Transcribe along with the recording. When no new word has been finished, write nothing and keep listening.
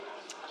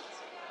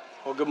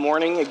Well, good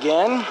morning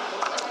again.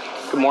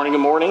 Good morning, good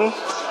morning.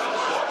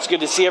 It's good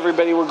to see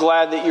everybody. We're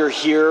glad that you're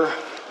here.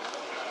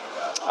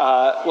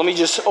 Let me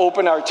just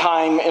open our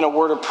time in a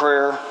word of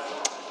prayer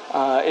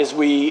as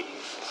we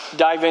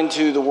dive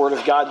into the Word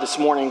of God this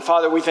morning.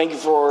 Father, we thank you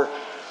for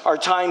our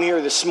time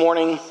here this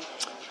morning.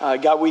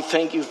 God, we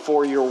thank you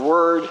for your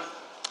Word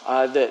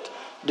that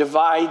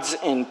divides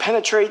and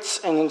penetrates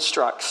and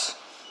instructs.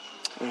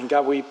 And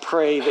God, we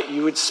pray that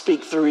you would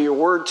speak through your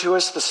Word to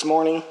us this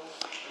morning.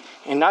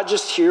 And not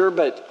just here,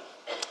 but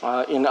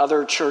in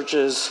other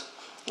churches,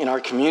 in our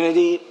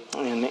community,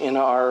 and in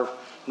our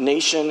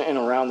nation, and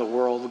around the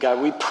world.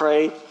 God, we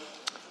pray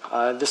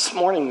this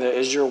morning that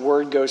as your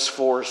word goes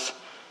forth,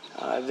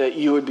 that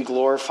you would be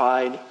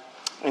glorified,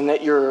 and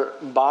that your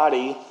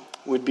body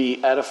would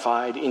be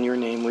edified in your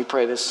name. We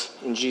pray this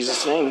in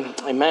Jesus' name.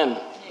 Amen.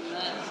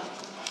 Amen.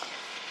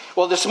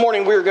 Well, this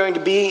morning we're going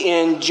to be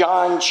in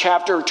John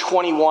chapter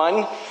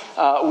 21.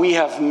 We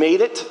have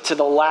made it to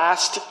the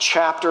last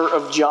chapter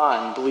of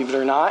John, believe it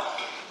or not.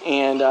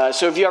 And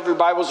so if you have your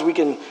Bibles, we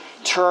can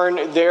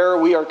turn there.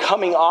 We are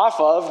coming off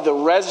of the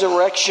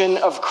resurrection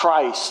of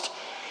Christ.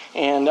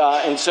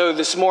 And so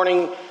this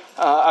morning,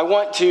 I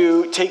want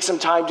to take some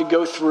time to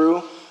go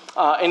through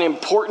an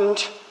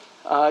important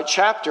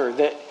chapter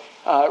that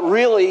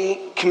really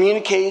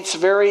communicates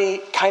very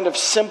kind of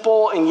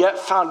simple and yet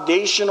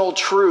foundational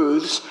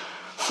truths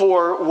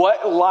for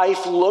what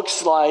life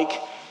looks like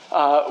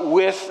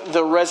with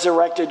the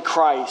resurrected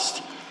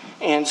Christ.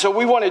 And so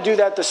we want to do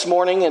that this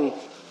morning. And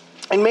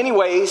in many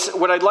ways,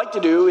 what I'd like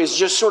to do is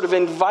just sort of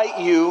invite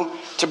you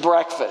to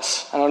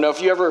breakfast. I don't know if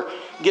you ever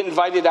get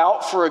invited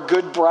out for a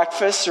good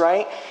breakfast,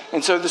 right?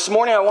 And so this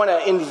morning I want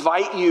to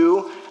invite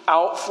you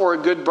out for a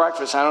good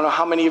breakfast. I don't know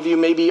how many of you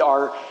maybe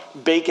are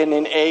bacon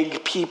and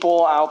egg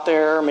people out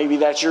there. Maybe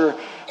that's your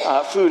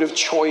food of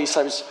choice.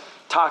 I was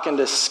talking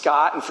to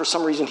Scott, and for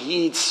some reason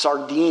he eats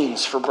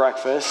sardines for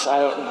breakfast.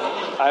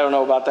 I don't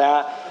know about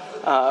that,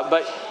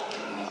 but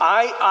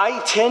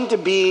I tend to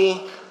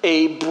be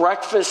a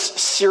breakfast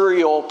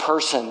cereal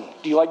person.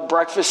 Do you like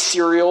breakfast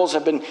cereals?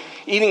 I've been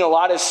eating a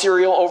lot of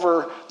cereal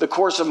over the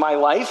course of my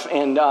life,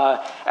 and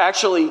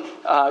actually,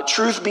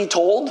 truth be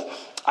told,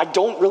 I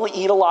don't really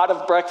eat a lot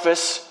of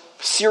breakfast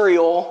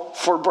cereal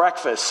for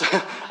breakfast.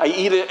 I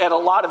eat it at a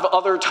lot of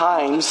other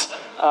times.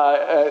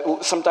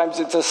 Sometimes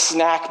it's a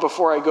snack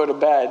before I go to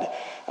bed.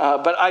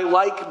 But I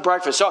like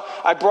breakfast. So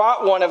I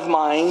brought one of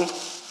mine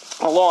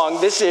along.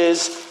 This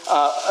is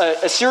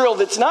a cereal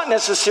that's not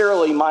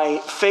necessarily my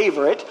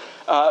favorite,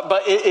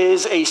 but it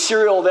is a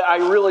cereal that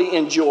I really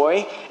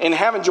enjoy and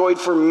have enjoyed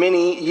for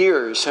many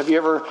years. Have you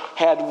ever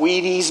had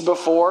Wheaties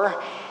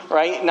before?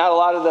 Right? Not a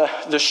lot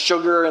of the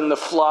sugar and the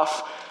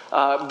fluff.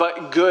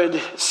 But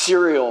good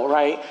cereal,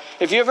 right?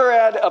 If you ever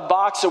had a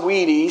box of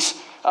Wheaties,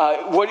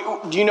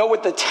 do you know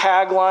what the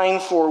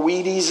tagline for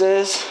Wheaties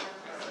is?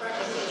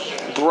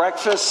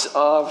 Breakfast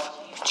of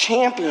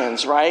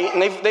Champions, right?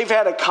 And they've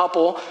had a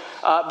couple,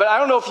 but I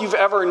don't know if you've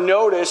ever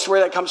noticed where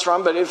that comes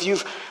from, but if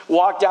you've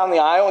walked down the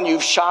aisle and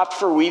you've shopped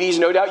for Wheaties,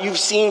 no doubt you've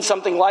seen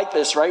something like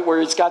this, right?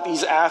 Where it's got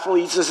these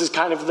athletes. This is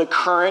kind of the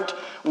current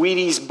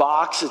Wheaties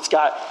box. It's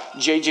got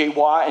J.J.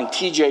 Watt and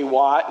T.J.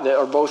 Watt that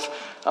are both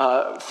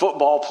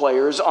football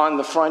players on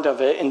the front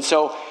of it. And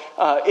so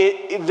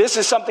this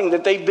is something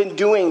that they've been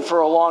doing for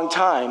a long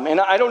time.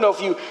 And I don't know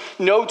if you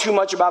know too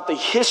much about the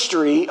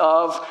history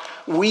of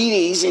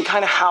Wheaties and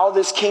kind of how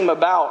this came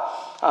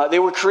about. They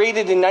were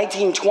created in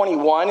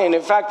 1921, and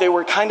in fact, they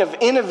were kind of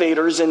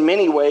innovators in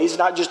many ways,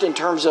 not just in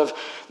terms of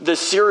the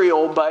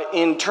cereal, but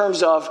in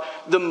terms of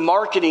the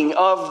marketing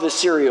of the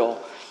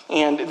cereal.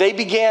 And they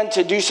began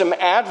to do some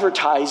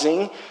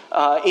advertising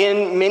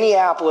in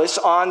Minneapolis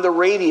on the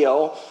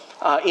radio.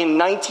 In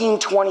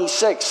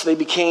 1926, they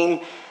became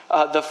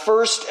the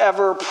first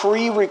ever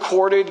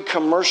pre-recorded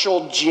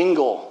commercial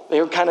jingle. They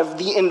were kind of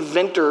the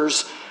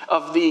inventors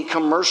of the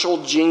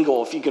commercial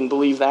jingle, if you can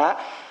believe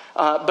that.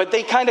 But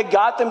they kind of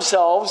got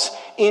themselves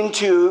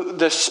into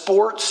the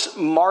sports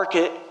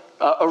market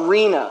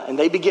arena, and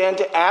they began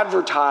to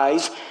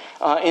advertise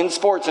in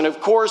sports. And of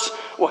course,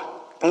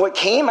 what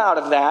came out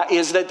of that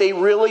is that they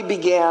really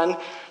began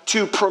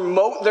to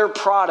promote their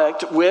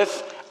product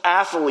with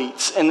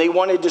athletes, and they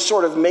wanted to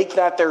sort of make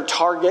that their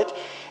target.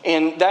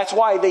 And that's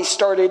why they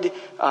started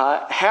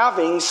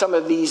having some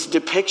of these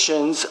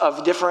depictions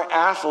of different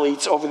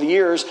athletes over the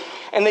years.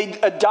 And they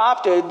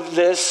adopted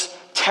this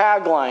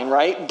tagline,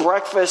 right?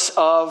 Breakfast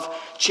of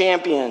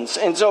Champions.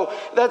 And so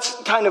that's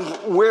kind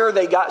of where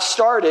they got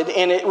started.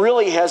 And it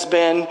really has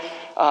been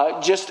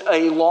just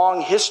a long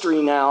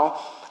history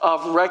now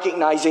of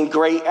recognizing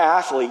great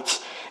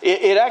athletes.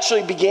 It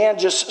actually began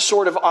just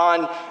sort of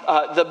on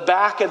the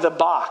back of the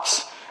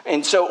box.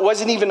 And so it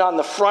wasn't even on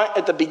the front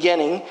at the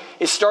beginning.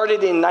 It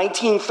started in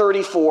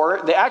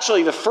 1934.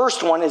 The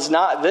first one is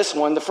not this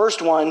one. The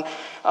first one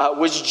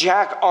was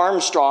Jack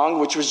Armstrong,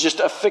 which was just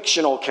a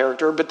fictional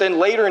character. But then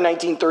later in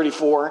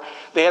 1934,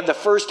 they had the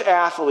first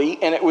athlete,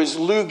 and it was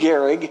Lou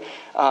Gehrig.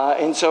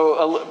 And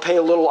so pay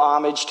a little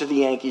homage to the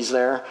Yankees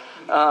there.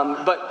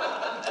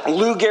 But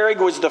Lou Gehrig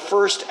was the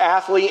first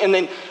athlete, and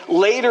then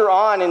later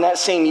on in that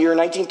same year,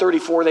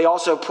 1934, they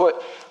also put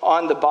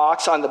on the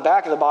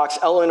back of the box,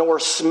 Eleanor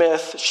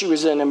Smith. She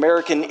was an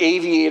American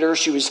aviator.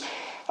 She was,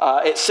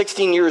 at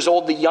 16 years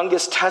old, the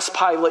youngest test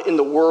pilot in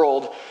the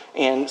world,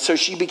 and so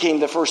she became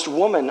the first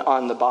woman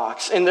on the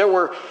box. And there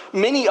were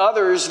many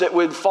others that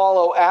would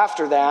follow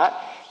after that,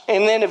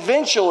 and then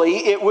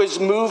eventually it was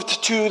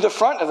moved to the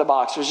front of the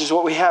box, which is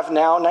what we have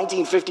now.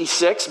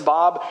 1956,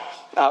 Bob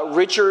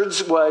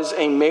Richards was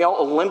a male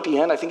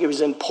Olympian. I think he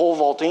was in pole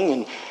vaulting,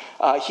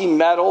 and he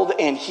medaled,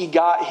 and he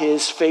got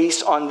his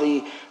face on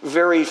the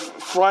very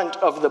front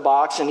of the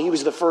box, and he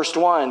was the first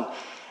one.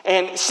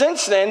 And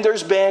since then,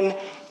 there's been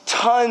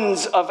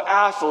tons of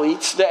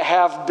athletes that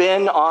have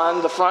been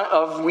on the front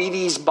of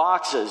Wheaties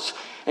boxes,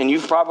 and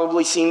you've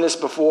probably seen this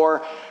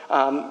before.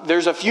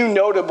 There's a few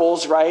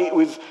notables, right?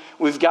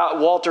 We've got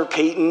Walter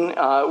Payton,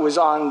 was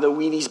on the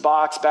Wheaties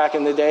box back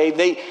in the day.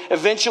 They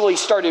eventually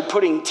started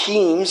putting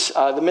teams.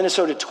 The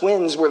Minnesota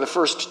Twins were the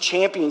first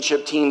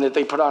championship team that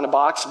they put on a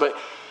box, but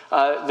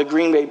the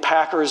Green Bay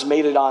Packers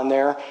made it on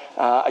there.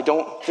 I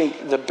don't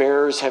think the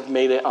Bears have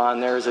made it on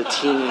there as a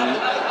team.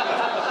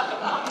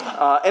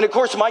 And of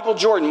course, Michael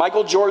Jordan.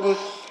 Michael Jordan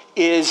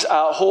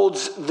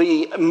holds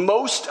the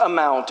most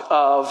amount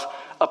of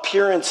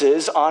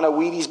appearances on a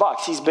Wheaties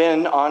box. He's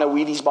been on a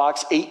Wheaties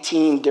box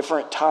 18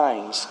 different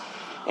times.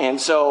 And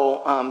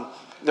so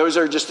those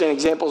are just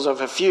examples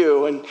of a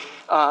few. And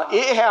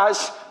it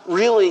has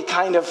really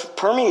kind of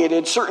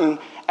permeated certain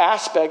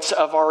aspects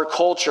of our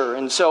culture.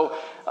 And so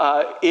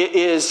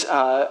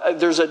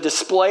there's a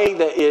display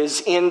that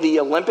is in the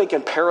Olympic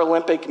and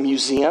Paralympic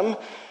Museum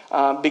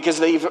because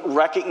they've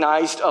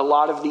recognized a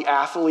lot of the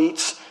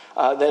athletes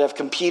that have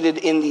competed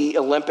in the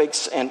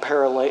Olympics and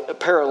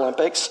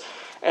Paralympics.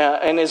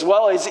 And as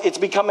well as it's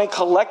become a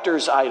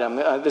collector's item.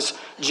 This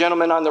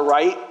gentleman on the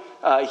right,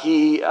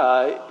 he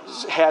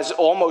has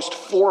almost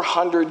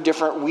 400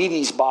 different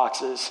Wheaties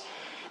boxes.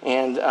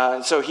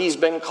 And so he's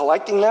been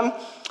collecting them.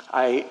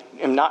 I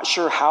am not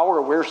sure how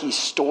or where he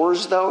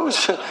stores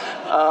those.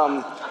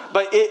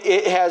 But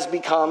it has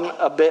become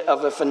a bit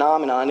of a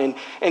phenomenon.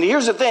 And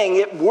here's the thing,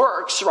 it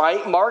works,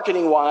 right?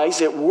 Marketing-wise,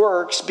 it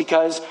works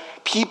because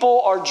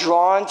people are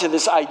drawn to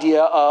this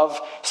idea of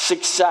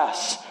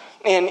success.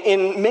 And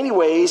in many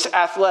ways,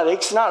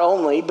 athletics, not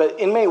only, but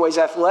in many ways,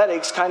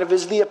 athletics kind of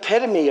is the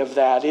epitome of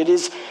that. It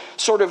is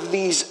sort of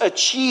these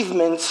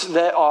achievements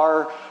that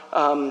are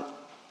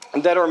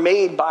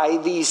made by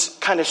these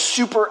kind of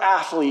super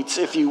athletes,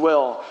 if you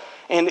will.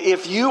 And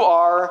if you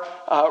are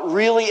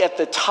really at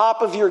the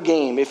top of your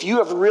game, if you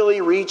have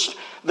really reached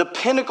the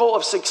pinnacle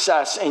of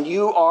success and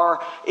you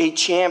are a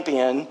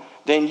champion,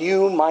 then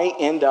you might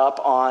end up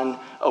on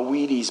a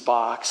Wheaties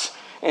box.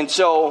 And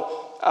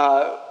so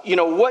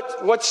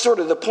what's sort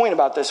of the point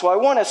about this? Well, I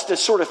want us to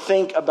sort of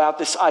think about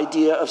this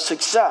idea of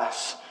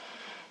success.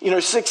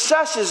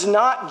 Success is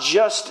not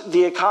just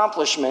the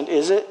accomplishment,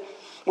 is it?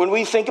 When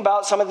we think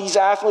about some of these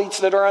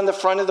athletes that are on the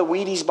front of the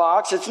Wheaties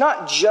box, it's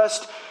not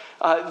just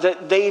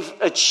that they've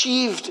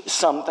achieved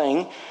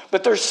something,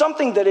 but there's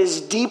something that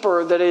is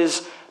deeper, that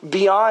is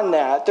beyond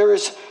that.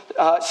 There's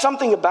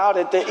something about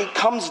it that it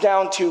comes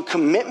down to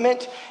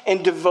commitment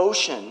and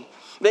devotion.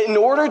 That in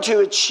order to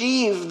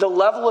achieve the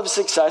level of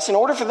success, in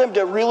order for them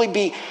to really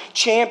be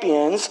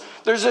champions,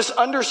 there's this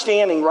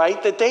understanding,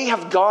 right, that they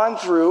have gone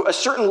through a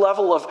certain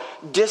level of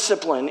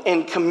discipline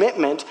and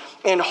commitment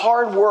and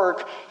hard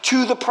work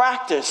to the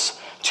practice,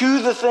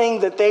 to the thing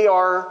that they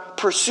are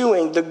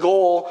pursuing, the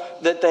goal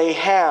that they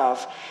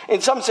have.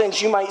 In some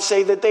sense, you might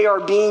say that they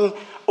are being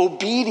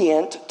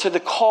obedient to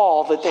the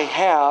call that they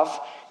have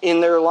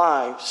in their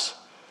lives.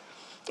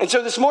 And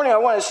so this morning I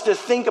want us to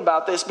think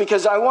about this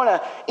because I want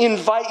to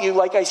invite you,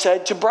 like I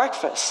said, to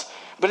breakfast.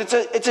 But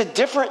it's a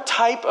different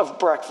type of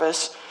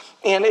breakfast,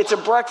 and it's a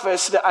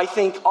breakfast that I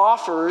think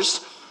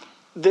offers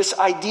this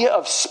idea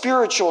of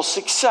spiritual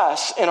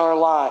success in our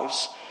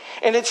lives.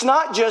 And it's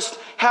not just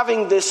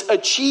having this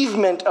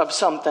achievement of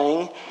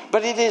something,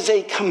 but it is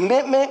a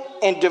commitment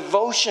and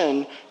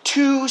devotion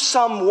to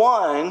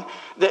someone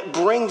that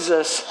brings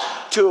us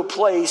to a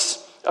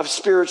place of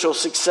spiritual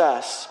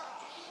success.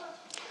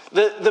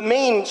 The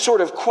main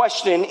sort of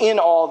question in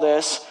all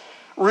this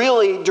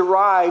really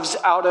derives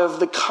out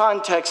of the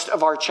context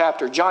of our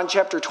chapter. John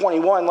chapter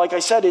 21, like I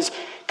said, is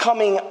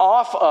coming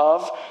off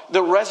of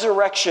the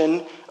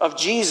resurrection of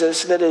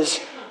Jesus that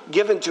is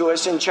given to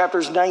us in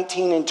chapters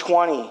 19 and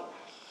 20.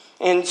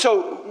 And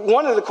so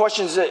one of the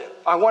questions that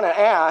I want to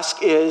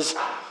ask is,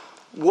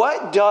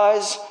 what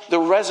does the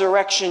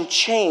resurrection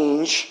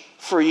change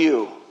for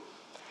you?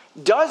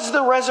 Does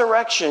the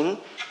resurrection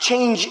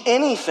change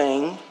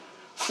anything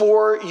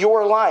for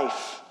your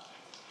life?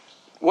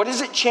 What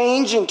does it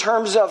change in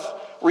terms of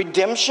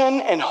redemption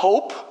and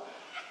hope?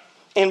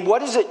 And what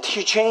does it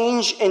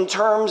change in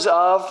terms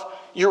of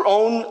your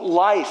own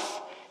life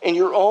and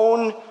your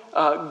own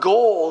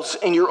goals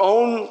and your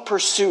own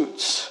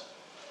pursuits?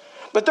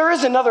 But there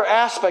is another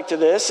aspect to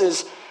this,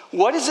 is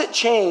what does it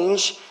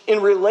change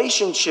in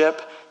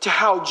relationship to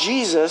how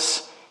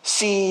Jesus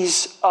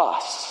sees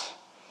us?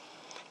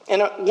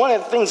 And one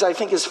of the things I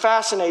think is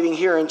fascinating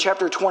here in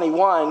chapter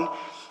 21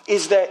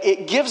 is that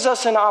it gives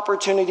us an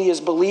opportunity as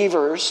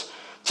believers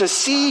to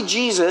see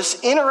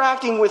Jesus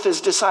interacting with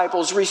his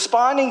disciples,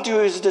 responding to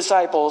his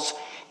disciples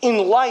in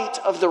light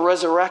of the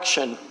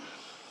resurrection.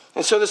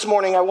 And so this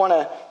morning I want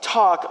to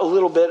talk a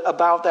little bit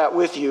about that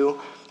with you.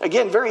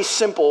 Again, very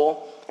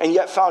simple and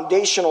yet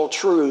foundational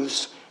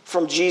truths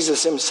from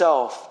Jesus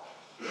himself.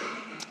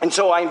 And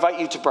so I invite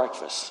you to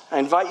breakfast. I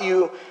invite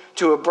you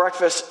to a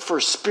breakfast for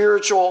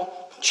spiritual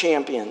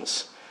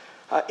champions.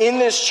 In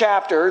this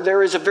chapter,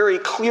 there is a very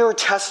clear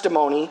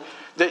testimony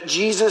that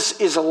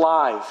Jesus is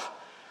alive.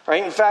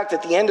 Right? In fact,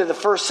 at the end of the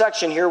first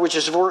section here, which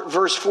is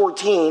verse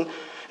 14,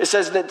 it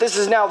says that this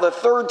is now the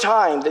third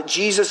time that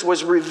Jesus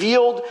was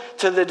revealed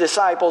to the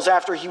disciples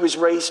after he was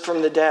raised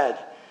from the dead.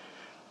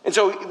 And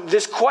so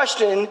this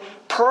question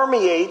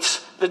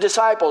permeates the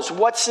disciples.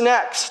 What's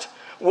next?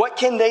 What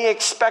can they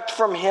expect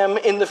from him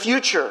in the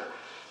future?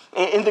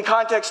 In the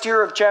context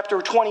here of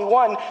chapter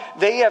 21,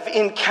 they have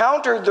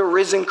encountered the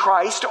risen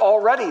Christ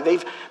already.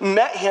 They've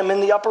met him in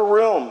the upper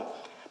room.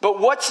 But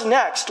what's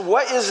next?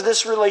 What is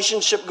this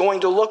relationship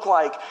going to look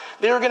like?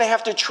 They're going to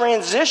have to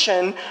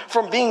transition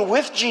from being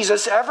with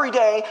Jesus every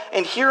day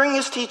and hearing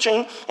his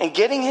teaching and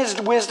getting his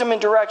wisdom and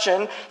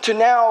direction to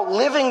now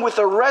living with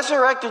a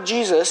resurrected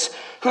Jesus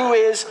who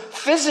is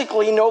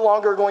physically no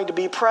longer going to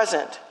be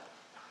present.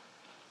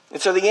 And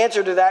so the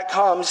answer to that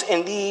comes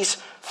in these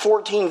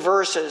 14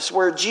 verses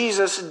where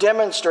Jesus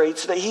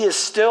demonstrates that he is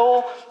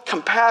still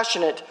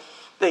compassionate,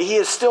 that he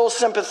is still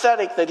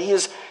sympathetic, that he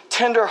is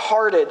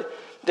tender-hearted,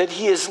 that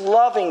he is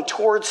loving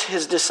towards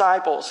his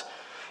disciples.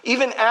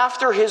 Even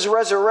after his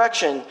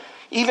resurrection,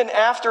 even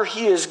after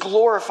he is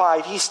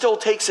glorified, he still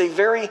takes a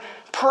very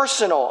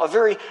personal, a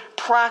very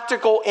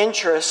practical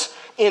interest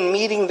in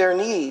meeting their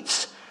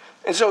needs.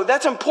 And so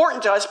that's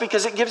important to us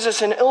because it gives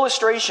us an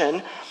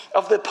illustration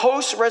of the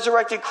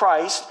post-resurrected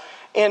Christ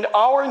and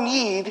our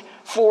need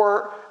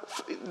for,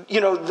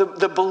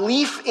 the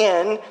belief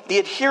in, the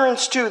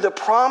adherence to the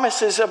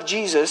promises of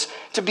Jesus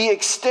to be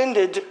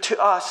extended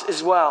to us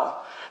as well.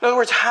 In other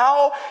words,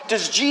 how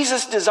does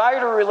Jesus desire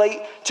to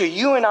relate to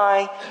you and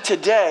I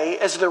today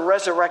as the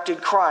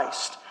resurrected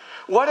Christ?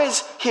 What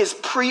is his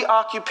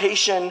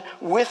preoccupation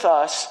with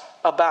us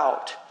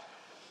about?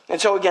 And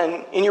so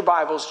again, in your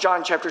Bibles,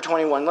 John chapter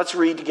 21, let's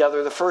read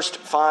together the first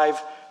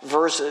 5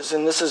 verses.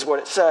 And this is what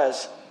it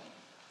says.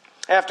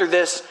 After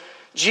this,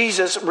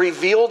 Jesus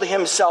revealed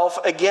himself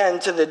again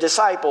to the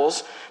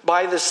disciples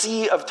by the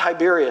Sea of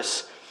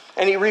Tiberias.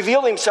 And he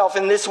revealed himself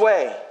in this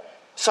way.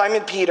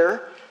 Simon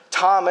Peter,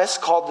 Thomas,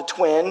 called the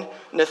twin,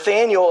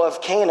 Nathanael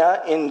of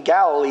Cana in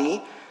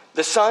Galilee,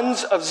 the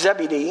sons of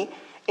Zebedee,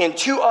 and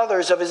 2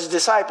 others of his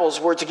disciples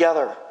were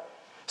together.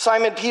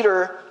 Simon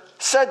Peter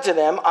said to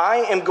them, I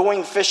am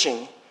going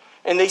fishing.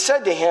 And they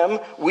said to him,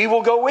 we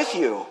will go with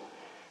you.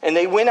 And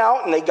they went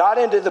out and they got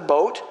into the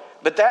boat,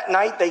 but that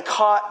night they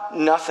caught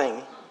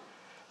nothing.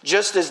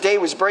 Just as day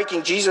was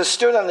breaking, Jesus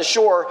stood on the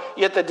shore,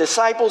 yet the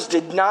disciples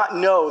did not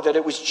know that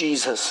it was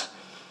Jesus.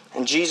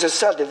 And Jesus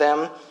said to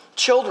them,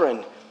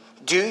 children,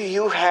 do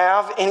you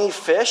have any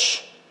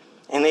fish?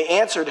 And they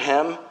answered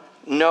him,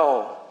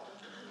 no.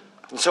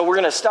 And so we're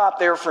going to stop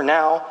there for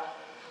now.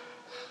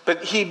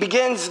 But he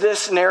begins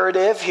this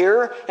narrative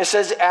here and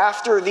says,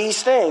 after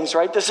these things,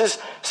 right? This is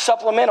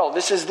supplemental.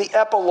 This is the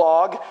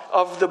epilogue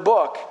of the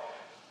book.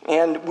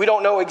 And we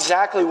don't know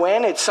exactly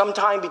when. It's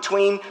sometime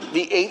between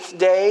the 8th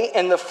day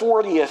and the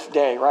 40th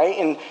day, right?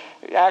 In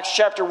Acts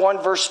chapter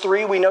 1, verse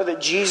 3, we know that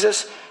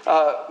Jesus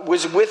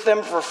was with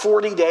them for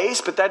 40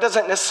 days, but that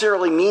doesn't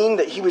necessarily mean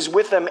that he was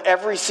with them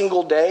every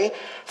single day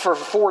for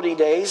 40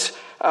 days,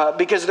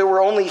 because there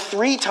were only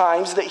 3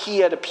 times that he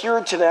had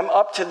appeared to them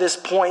up to this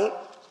point,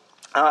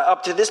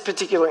 up to this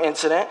particular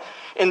incident.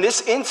 And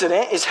this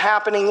incident is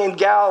happening in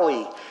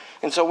Galilee.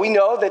 And so we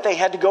know that they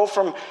had to go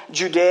from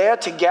Judea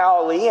to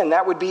Galilee, and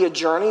that would be a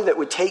journey that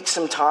would take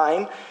some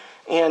time.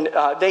 And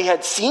they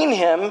had seen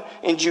him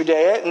in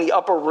Judea in the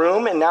upper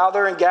room, and now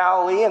they're in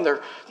Galilee, and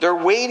they're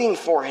waiting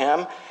for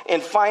him.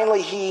 And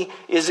finally, he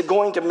is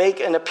going to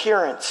make an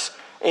appearance,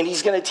 and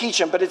he's going to teach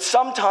them. But it's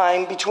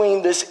sometime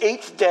between this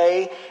 8th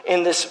day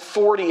and this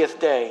 40th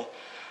day.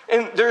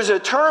 And there's a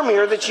term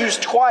here that's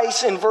used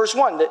twice in verse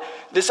 1, that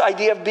this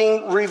idea of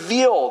being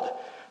revealed.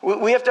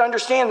 We have to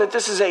understand that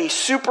this is a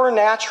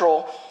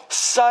supernatural,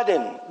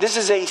 sudden, this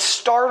is a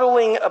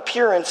startling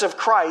appearance of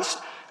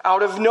Christ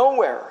out of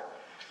nowhere.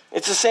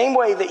 It's the same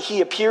way that he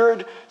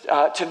appeared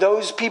to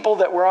those people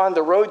that were on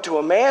the road to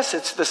Emmaus.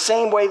 It's the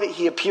same way that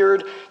he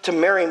appeared to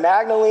Mary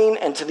Magdalene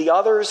and to the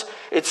others.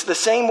 It's the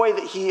same way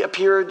that he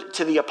appeared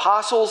to the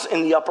apostles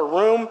in the upper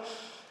room.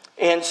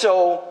 And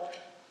so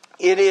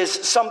it is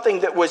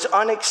something that was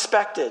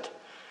unexpected.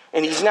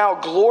 And he's now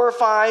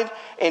glorified,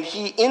 and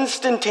he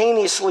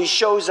instantaneously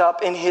shows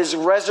up in his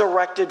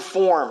resurrected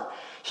form.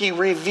 He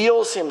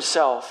reveals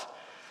himself.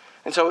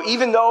 And so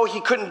even though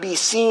he couldn't be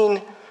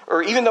seen,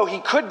 or even though he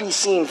could be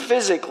seen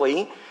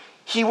physically,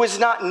 he was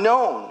not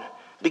known.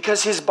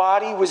 because his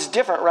body was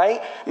different,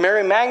 right?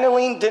 Mary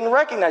Magdalene didn't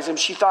recognize him.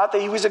 She thought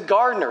that he was a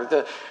gardener.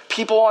 The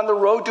people on the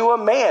road to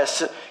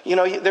Emmaus,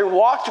 they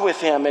walked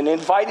with him and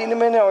invited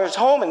him into his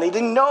home, and they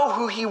didn't know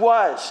who he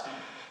was.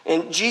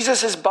 And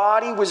Jesus'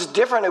 body was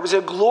different. It was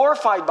a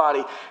glorified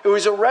body. It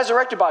was a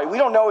resurrected body. We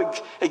don't know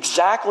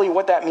exactly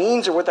what that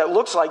means or what that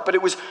looks like, but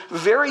it was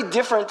very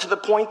different to the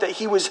point that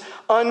he was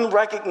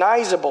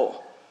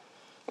unrecognizable.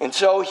 And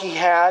so he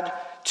had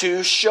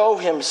to show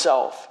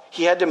himself.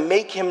 He had to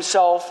make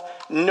himself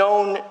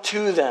known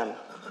to them.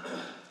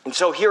 And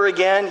so here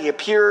again, he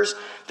appears.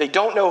 They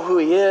don't know who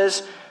he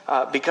is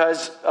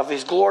because of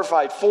his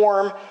glorified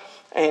form.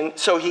 And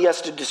so he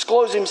has to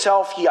disclose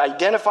himself. He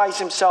identifies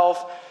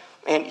himself.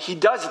 And he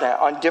does that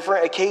on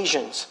different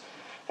occasions.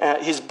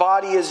 His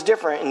body is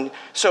different. And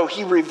so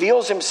he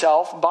reveals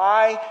himself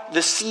by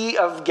the Sea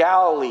of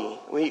Galilee.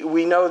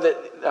 We know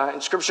that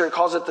in Scripture it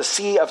calls it the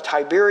Sea of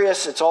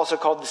Tiberias. It's also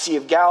called the Sea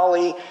of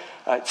Galilee.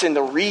 It's in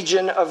the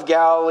region of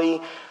Galilee.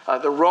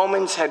 The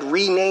Romans had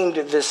renamed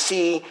this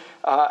sea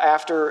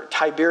after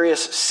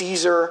Tiberius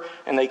Caesar,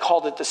 and they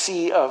called it the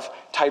Sea of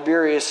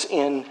Tiberias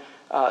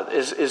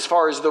as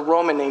far as the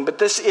Roman name. But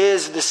this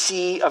is the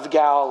Sea of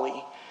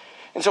Galilee.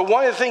 And so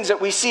one of the things that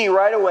we see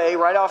right away,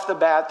 right off the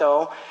bat,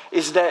 though,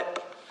 is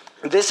that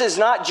this is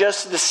not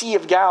just the Sea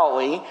of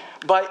Galilee,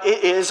 but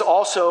it is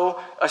also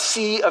a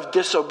sea of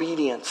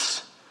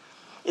disobedience.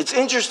 It's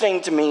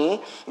interesting to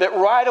me that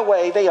right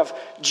away they have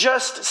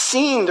just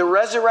seen the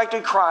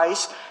resurrected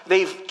Christ.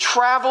 They've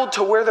traveled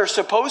to where they're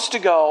supposed to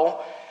go,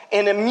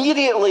 and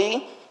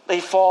immediately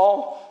they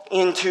fall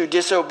into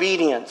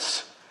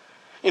disobedience.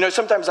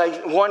 Sometimes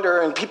I wonder,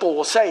 and people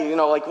will say,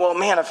 well,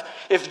 man,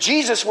 if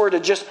Jesus were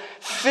to just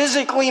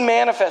physically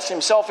manifest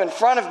himself in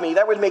front of me,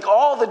 that would make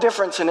all the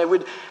difference, and it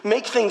would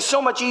make things so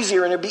much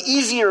easier, and it'd be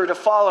easier to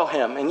follow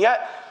him. And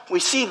yet, we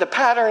see the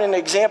pattern and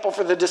example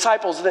for the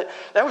disciples that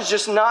was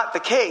just not the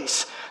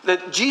case.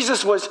 That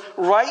Jesus was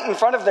right in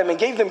front of them and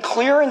gave them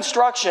clear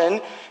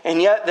instruction,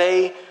 and yet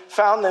they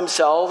found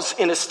themselves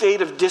in a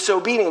state of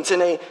disobedience, in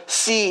a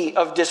sea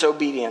of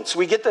disobedience.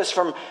 We get this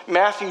from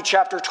Matthew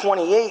chapter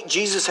 28.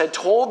 Jesus had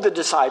told the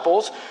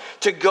disciples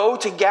to go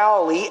to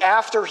Galilee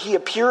after he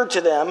appeared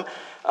to them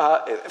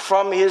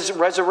from his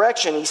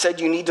resurrection. He said,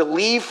 you need to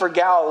leave for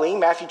Galilee,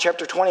 Matthew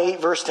chapter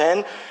 28, verse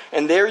 10,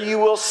 and there you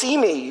will see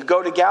me. You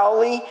go to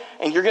Galilee,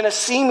 and you're going to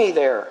see me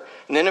there.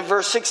 And then in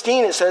verse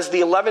 16, it says, the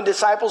 11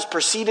 disciples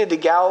proceeded to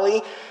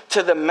Galilee,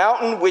 to the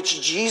mountain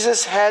which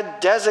Jesus had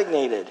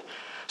designated.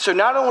 So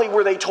not only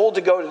were they told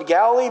to go to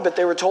Galilee, but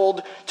they were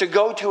told to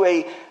go to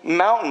a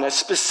mountain, a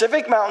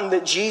specific mountain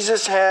that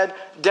Jesus had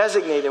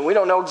designated. We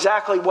don't know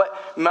exactly what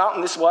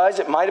mountain this was.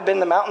 It might have been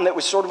the mountain that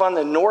was sort of on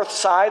the north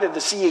side of the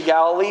Sea of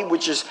Galilee,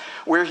 which is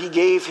where he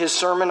gave his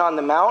Sermon on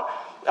the Mount.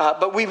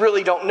 But we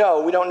really don't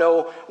know. We don't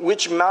know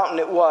which mountain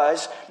it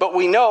was. But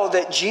we know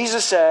that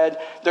Jesus said,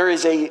 there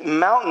is a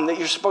mountain that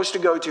you're supposed to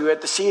go to at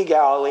the Sea of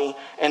Galilee,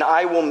 and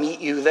I will meet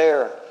you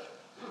there.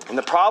 And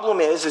the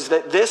problem is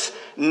that this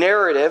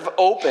narrative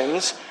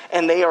opens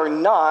and they are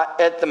not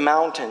at the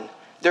mountain.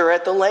 They're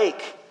at the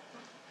lake.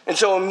 And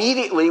so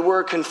immediately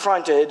we're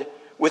confronted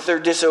with their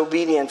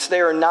disobedience.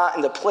 They are not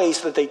in the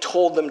place that they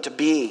told them to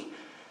be.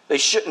 They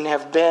shouldn't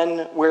have been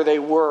where they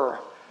were.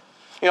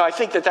 I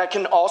think that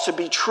can also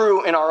be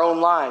true in our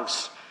own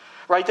lives,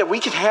 right? That we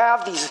can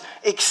have these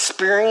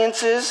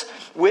experiences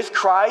with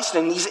Christ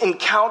and these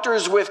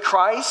encounters with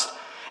Christ,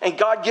 and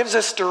God gives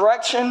us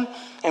direction,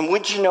 and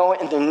wouldn't you know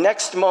it, in the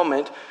next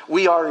moment,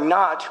 we are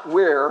not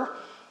where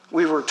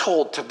we were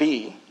told to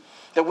be.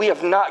 That we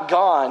have not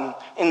gone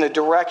in the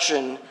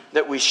direction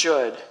that we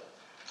should.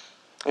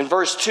 In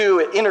verse 2,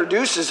 it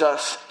introduces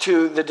us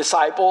to the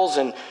disciples,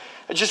 and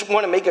I just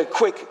want to make a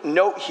quick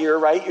note here,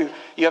 right?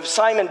 You have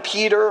Simon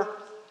Peter,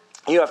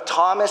 you have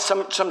Thomas,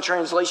 some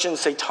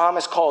translations say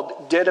Thomas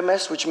called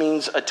Didymus, which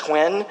means a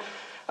twin.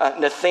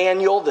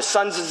 Nathaniel, the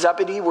sons of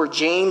Zebedee were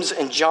James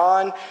and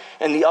John,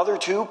 and the other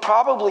two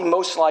probably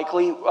most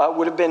likely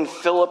would have been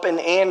Philip and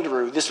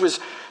Andrew. This was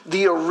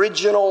the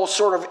original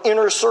sort of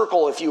inner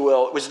circle, if you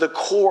will. It was the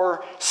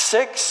core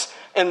 6,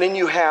 and then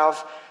you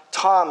have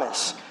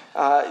Thomas.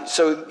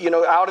 So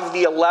out of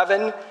the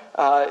 11,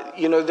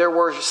 there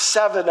were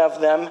 7 of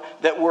them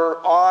that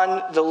were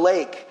on the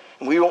lake.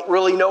 And we don't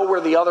really know where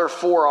the other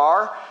 4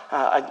 are.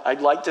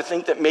 I'd like to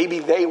think that maybe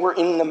they were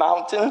in the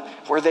mountain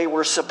where they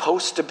were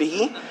supposed to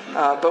be,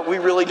 but we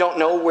really don't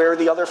know where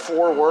the other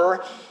 4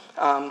 were.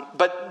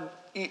 But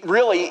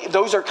really,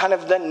 those are kind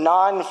of the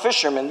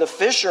non-fishermen. The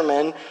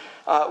fishermen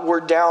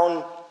were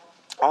down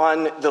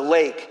on the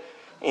lake,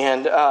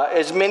 and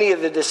as many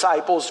of the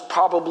disciples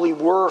probably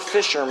were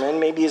fishermen,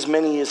 maybe as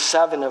many as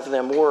 7 of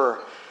them were.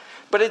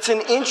 But it's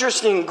an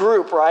interesting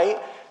group, right?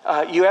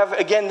 You have,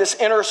 again, this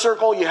inner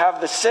circle. You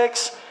have the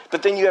 6,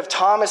 but then you have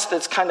Thomas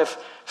that's kind of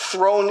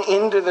thrown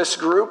into this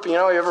group. You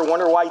ever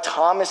wonder why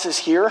Thomas is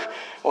here?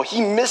 Well,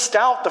 he missed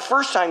out the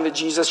first time that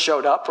Jesus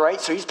showed up,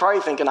 right? So he's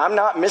probably thinking, I'm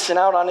not missing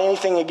out on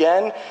anything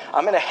again.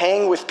 I'm going to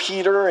hang with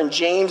Peter and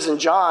James and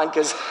John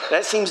because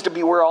that seems to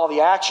be where all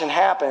the action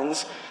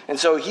happens. And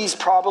so he's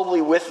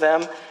probably with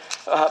them.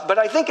 But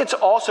I think it's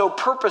also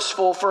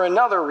purposeful for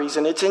another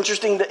reason. It's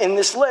interesting that in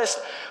this list,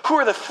 who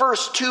are the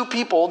first two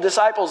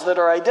disciples that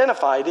are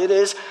identified? It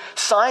is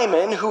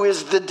Simon, who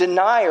is the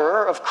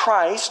denier of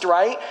Christ,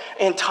 right?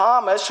 And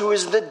Thomas, who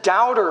is the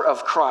doubter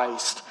of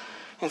Christ.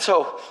 And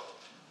so,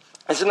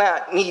 isn't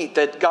that neat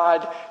that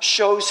God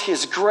shows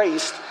his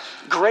grace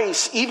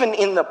even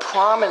in the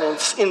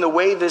prominence in the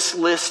way this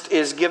list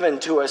is given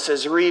to us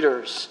as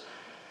readers?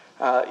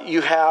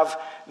 You have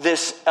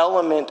this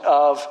element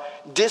of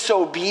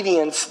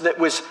disobedience that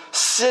was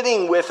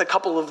sitting with a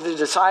couple of the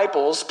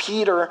disciples,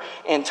 Peter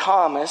and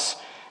Thomas,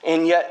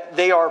 and yet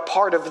they are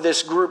part of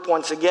this group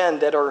once again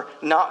that are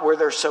not where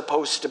they're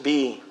supposed to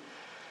be.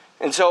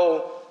 And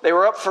so they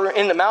were up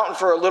in the mountain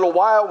for a little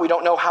while. We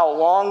don't know how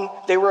long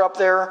they were up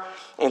there.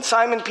 And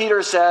Simon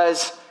Peter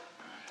says,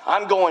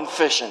 I'm going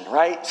fishing,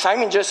 right?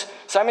 Simon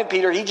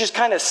Peter, he just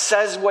kind of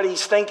says what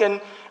he's thinking,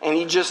 and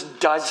he just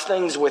does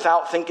things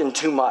without thinking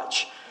too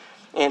much.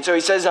 And so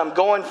he says, I'm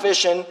going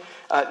fishing.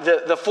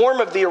 The form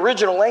of the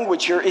original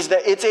language here is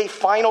that it's a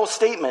final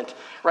statement,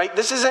 right?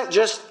 This isn't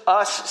just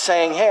us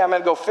saying, hey, I'm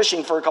going to go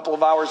fishing for a couple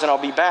of hours and I'll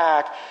be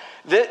back.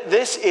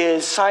 This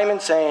is Simon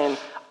saying,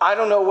 I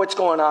don't know what's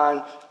going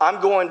on. I'm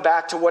going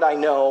back to what I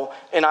know,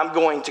 and I'm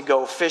going to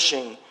go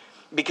fishing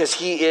because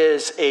he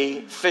is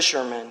a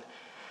fisherman.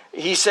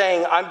 He's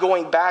saying, I'm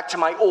going back to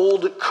my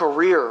old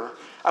career.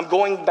 I'm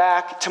going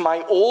back to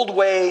my old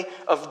way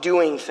of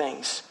doing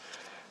things.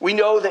 We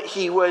know that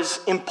he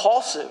was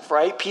impulsive,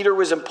 right? Peter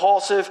was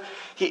impulsive.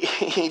 He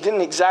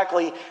didn't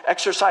exactly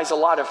exercise a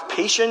lot of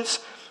patience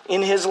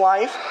in his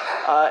life.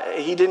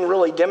 He didn't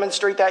really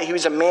demonstrate that. He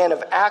was a man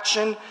of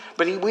action.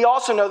 But we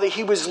also know that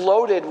he was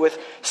loaded with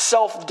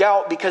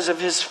self-doubt because of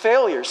his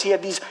failures. He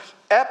had these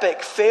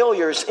epic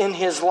failures in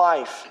his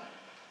life.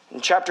 In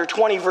chapter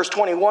 20, verse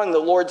 21, the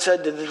Lord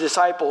said to the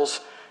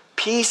disciples,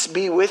 peace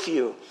be with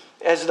you.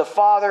 As the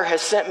Father has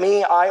sent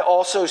me, I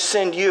also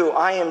send you.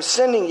 I am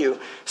sending you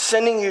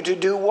to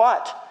do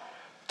what?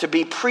 To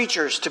be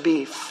preachers, to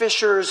be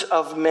fishers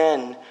of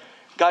men.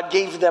 God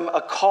gave them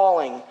a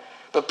calling.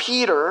 But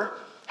Peter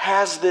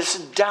has this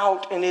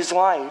doubt in his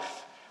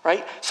life,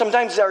 right?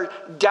 Sometimes our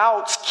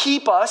doubts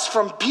keep us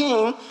from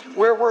being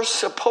where we're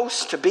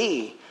supposed to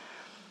be.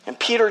 And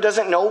Peter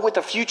doesn't know what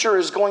the future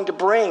is going to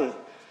bring.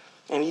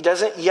 And he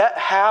doesn't yet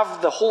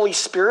have the Holy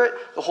Spirit.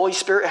 The Holy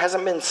Spirit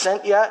hasn't been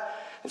sent yet.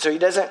 And so he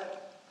doesn't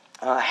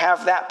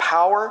have that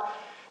power,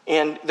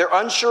 and they're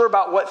unsure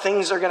about what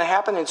things are going to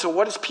happen. And so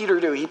what does Peter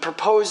do? He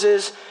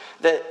proposes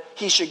that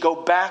he should go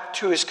back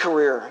to his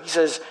career. He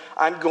says,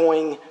 I'm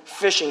going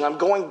fishing. I'm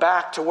going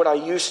back to what I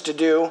used to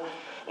do.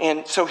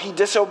 And so he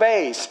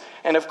disobeys.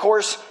 And of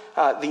course,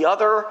 the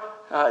other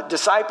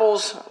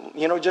disciples,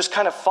 just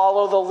kind of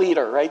follow the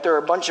leader, right? They're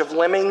a bunch of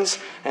lemmings.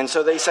 And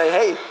so they say,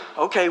 hey,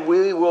 okay,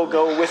 we will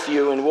go with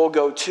you, and we'll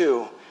go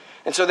too.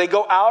 And so they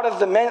go out of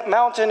the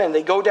mountain and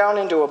they go down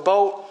into a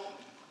boat.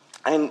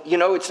 And,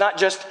 it's not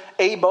just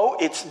a boat,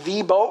 it's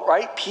the boat,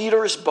 right?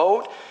 Peter's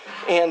boat.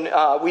 And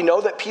we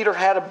know that Peter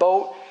had a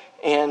boat,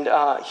 and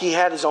he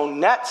had his own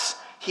nets.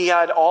 He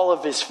had all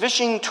of his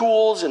fishing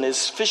tools and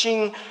his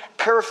fishing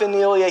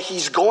paraphernalia.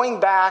 He's going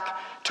back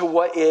to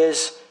what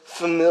is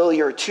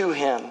familiar to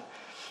him.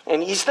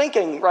 And he's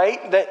thinking,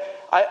 right, that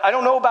I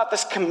don't know about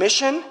this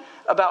commission,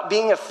 about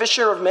being a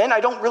fisher of men.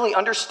 I don't really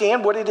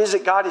understand what it is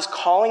that God is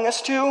calling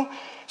us to.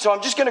 So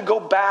I'm just going to go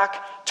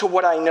back to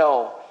what I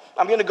know.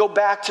 I'm going to go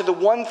back to the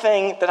one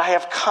thing that I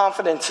have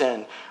confidence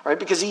in, right?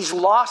 Because he's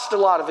lost a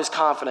lot of his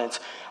confidence.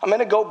 I'm going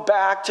to go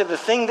back to the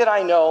thing that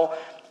I know.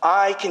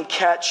 I can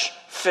catch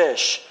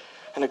fish.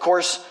 And of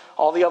course,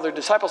 all the other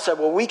disciples said,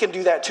 well, we can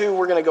do that too.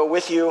 We're going to go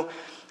with you.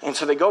 And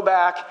so they go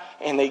back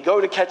and they go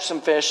to catch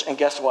some fish. And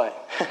guess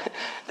what?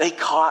 They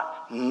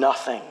caught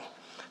nothing.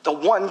 The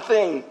one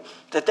thing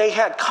that they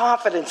had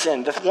confidence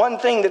in, the one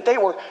thing that they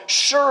were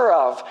sure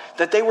of,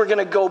 that they were going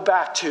to go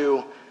back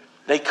to,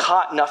 they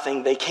caught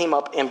nothing. They came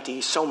up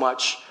empty. So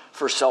much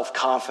for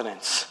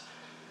self-confidence.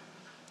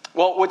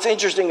 Well, what's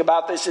interesting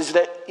about this is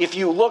that if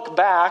you look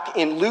back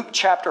in Luke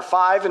chapter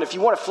 5, and if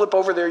you want to flip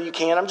over there, you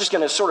can. I'm just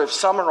going to sort of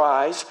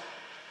summarize.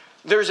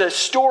 There's a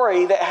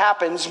story that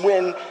happens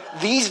when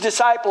these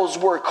disciples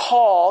were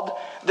called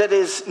that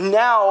is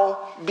now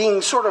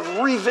being sort of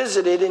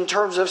revisited in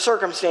terms of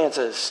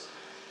circumstances.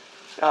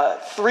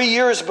 3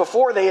 years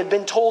before, they had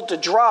been told to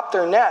drop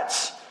their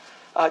nets,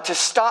 to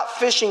stop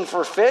fishing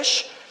for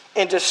fish,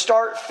 and to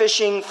start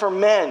fishing for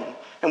men.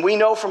 And we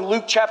know from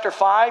Luke chapter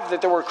 5 that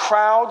there were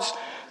crowds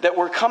that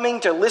were coming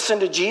to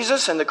listen to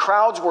Jesus, and the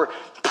crowds were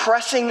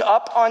pressing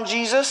up on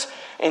Jesus,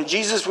 and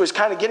Jesus was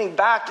kind of getting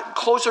back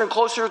closer and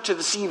closer to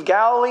the Sea of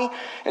Galilee.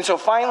 And so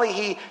finally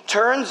he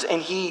turns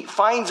and he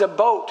finds a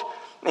boat,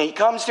 and he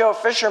comes to a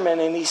fisherman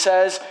and he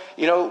says,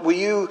 will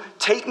you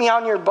take me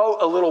on your boat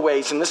a little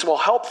ways? And this will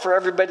help for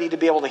everybody to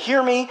be able to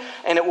hear me,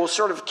 and it will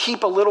sort of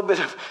keep a little bit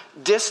of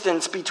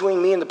distance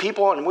between me and the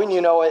people. And when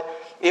you know it,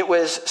 it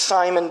was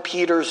Simon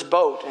Peter's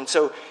boat. And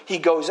so he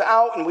goes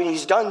out, and when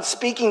he's done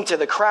speaking to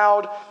the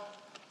crowd,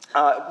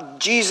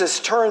 Jesus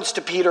turns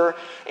to Peter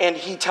and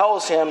he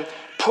tells him,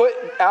 put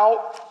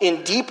out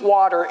in deep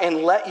water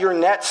and let your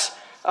nets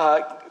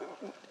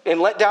and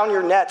let down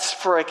your nets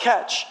for a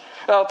catch.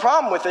 Now, the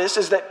problem with this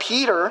is that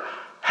Peter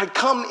had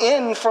come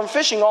in from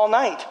fishing all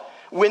night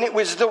when it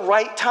was the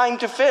right time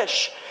to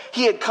fish.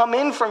 He had come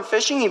in from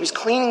fishing. He was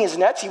cleaning his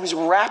nets. He was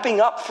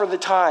wrapping up for the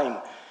time.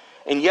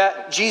 And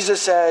yet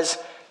Jesus says,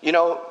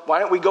 why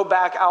don't we go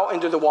back out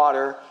into the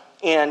water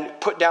and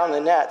put down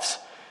the nets?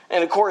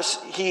 And of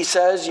course, he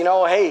says,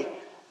 hey,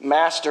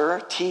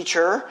 master,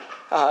 teacher,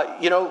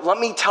 let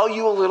me tell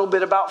you a little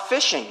bit about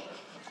fishing.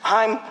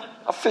 I'm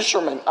a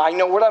fisherman. I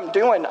know what I'm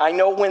doing. I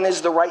know when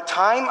is the right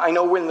time. I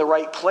know when the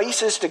right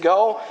place is to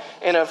go.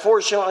 And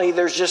unfortunately,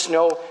 there's just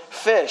no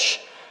fish.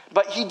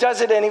 But he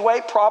does it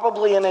anyway,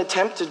 probably in an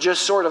attempt to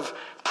just sort of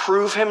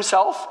prove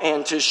himself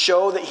and to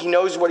show that he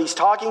knows what he's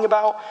talking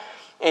about.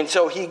 And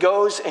so he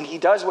goes and he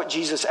does what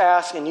Jesus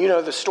asked. And you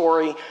know the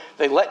story.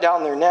 They let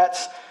down their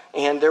nets,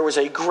 and there was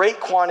a great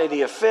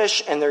quantity of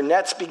fish, and their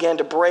nets began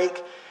to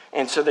break.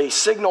 And so they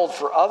signaled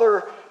for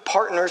other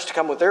partners to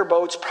come with their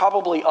boats,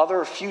 probably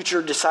other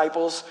future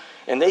disciples.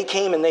 And they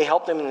came and they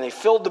helped them, and they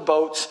filled the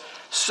boats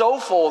so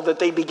full that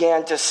they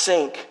began to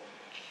sink.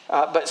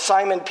 But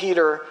Simon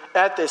Peter,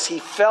 at this, he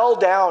fell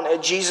down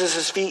at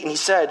Jesus' feet and he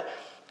said,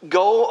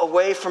 "Go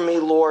away from me,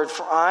 Lord,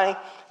 for I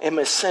am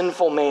a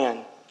sinful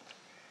man."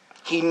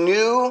 He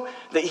knew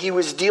that he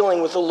was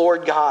dealing with the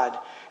Lord God,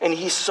 and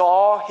he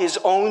saw his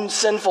own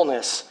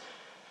sinfulness.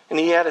 And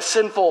he had a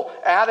sinful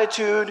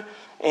attitude,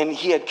 and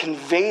he had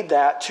conveyed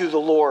that to the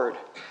Lord.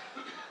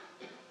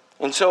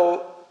 And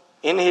so,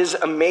 in his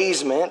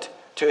amazement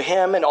to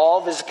him and all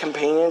of his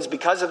companions,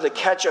 because of the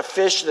catch of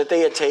fish that they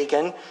had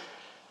taken,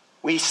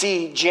 we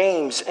see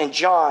James and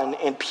John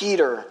and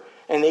Peter,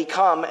 and they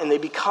come and they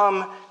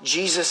become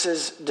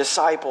Jesus'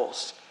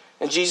 disciples.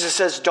 And Jesus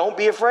says, "Don't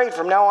be afraid.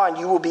 From now on,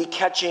 you will be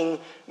catching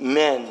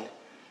men."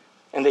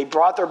 And they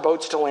brought their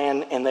boats to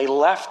land, and they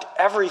left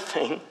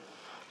everything,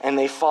 and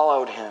they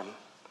followed him.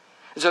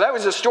 And so that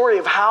was the story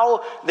of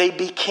how they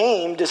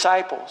became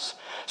disciples.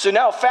 So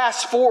now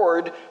fast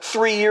forward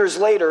 3 years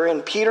later,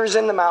 and Peter's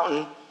in the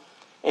mountain,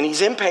 and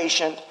he's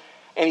impatient,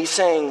 and he's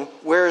saying,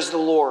 "Where's the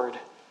Lord?"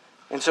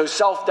 And so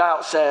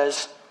self-doubt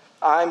says,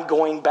 "I'm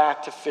going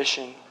back to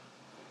fishing."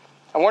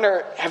 I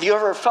wonder, have you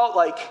ever felt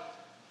like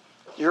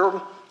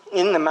you're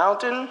in the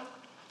mountain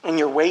and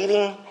you're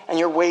waiting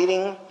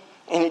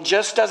and it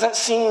just doesn't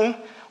seem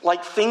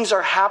like things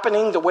are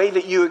happening the way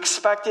that you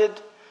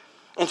expected?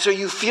 And so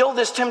you feel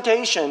this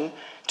temptation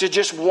to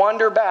just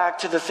wander back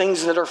to the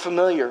things that are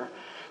familiar,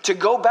 to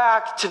go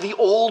back to the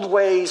old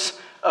ways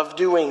of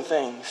doing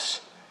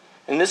things.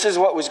 And this is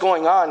what was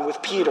going on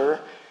with Peter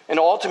and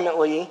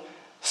ultimately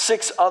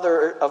 6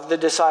 other of the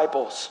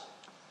disciples.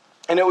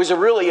 And it was a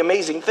really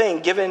amazing thing,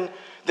 given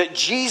that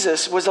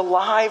Jesus was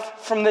alive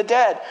from the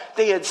dead.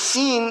 They had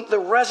seen the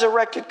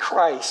resurrected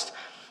Christ,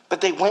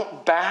 but they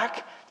went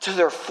back to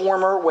their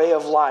former way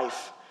of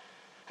life.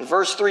 And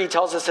verse 3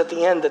 tells us at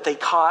the end that they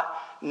caught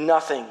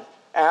nothing,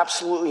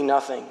 absolutely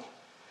nothing.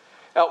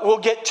 We'll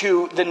get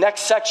to the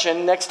next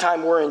section next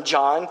time we're in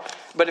John,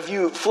 but if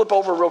you flip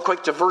over real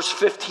quick to verse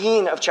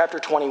 15 of chapter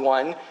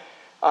 21,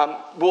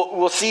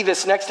 we'll see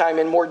this next time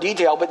in more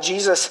detail, but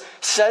Jesus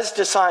says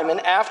to Simon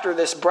after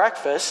this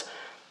breakfast,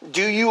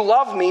 "Do you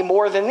love me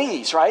more than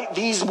these?" Right?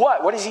 These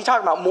what? What is he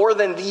talking about? More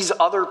than these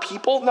other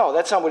people? No,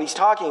 that's not what he's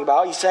talking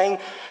about. He's saying,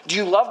 "Do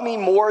you love me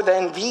more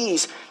than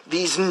these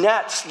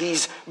nets,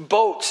 these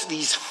boats,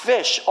 these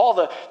fish, all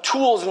the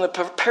tools and the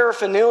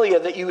paraphernalia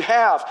that you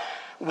have?"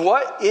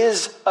 What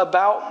is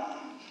about,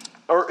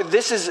 or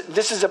this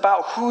is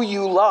about who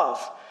you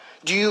love.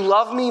 Do you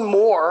love me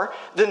more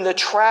than the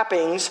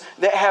trappings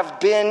that have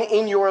been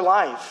in your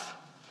life?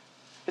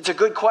 It's a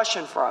good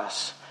question for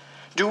us.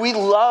 Do we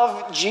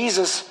love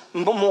Jesus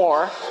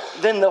more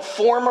than the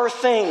former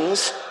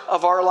things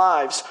of our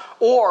lives?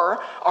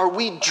 Or are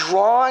we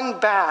drawn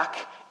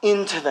back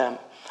into them?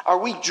 Are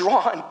we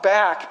drawn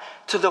back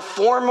to the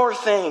former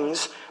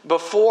things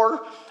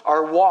before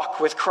our walk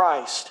with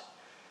Christ?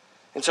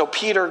 And so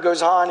Peter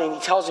goes on and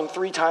he tells him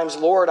 3 times,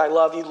 "Lord, I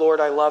love you,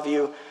 Lord, I love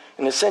you."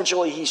 And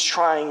essentially he's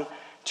trying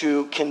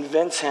to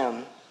convince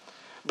him.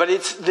 But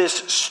it's this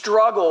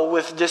struggle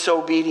with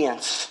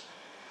disobedience.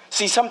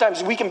 See,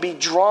 sometimes we can be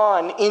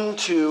drawn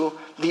into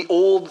the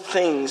old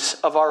things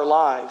of our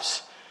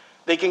lives.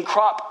 They can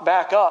crop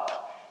back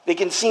up. They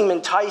can seem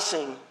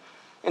enticing.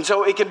 And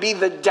so it can be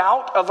the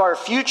doubt of our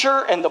future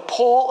and the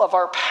pull of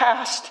our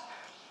past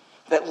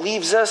that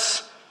leaves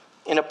us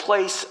in a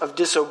place of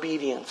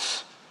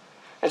disobedience.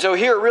 And so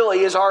here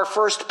really is our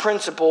first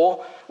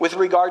principle with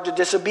regard to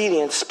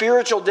disobedience.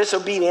 Spiritual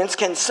disobedience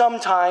can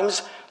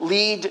sometimes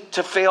lead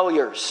to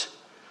failures.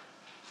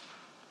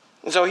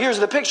 And so here's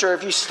the picture.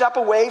 If you step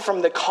away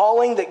from the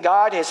calling that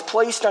God has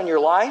placed on your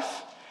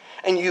life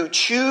and you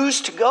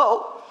choose to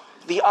go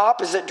the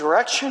opposite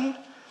direction,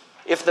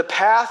 if the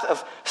path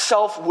of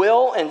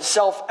self-will and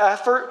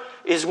self-effort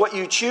is what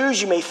you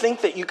choose, you may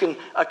think that you can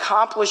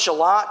accomplish a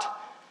lot,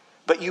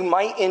 but you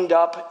might end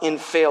up in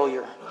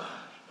failure.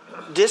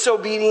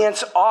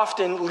 disobedience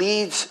often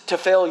leads to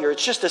failure.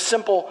 It's just a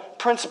simple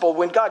principle.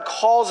 When God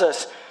calls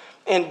us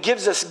and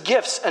gives us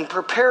gifts and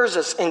prepares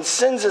us and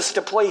sends us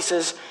to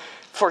places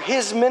for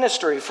his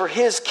ministry, for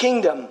his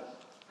kingdom,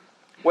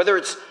 whether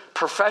it's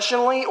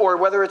professionally or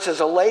whether it's as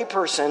a lay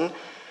person,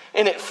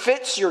 and it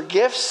fits your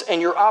gifts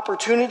and your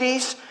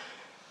opportunities,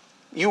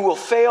 you will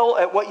fail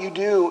at what you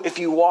do if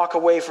you walk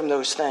away from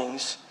those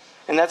things.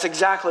 And that's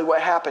exactly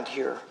what happened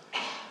here.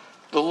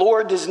 The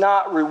Lord does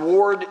not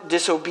reward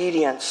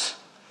disobedience.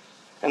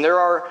 And there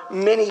are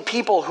many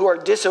people who are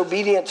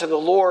disobedient to the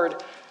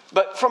Lord,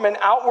 but from an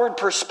outward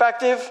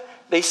perspective,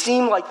 they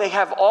seem like they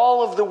have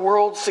all of the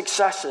world's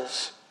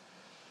successes.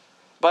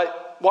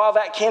 But while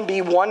that can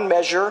be one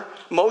measure,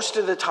 most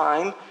of the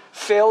time,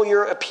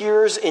 failure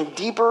appears in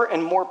deeper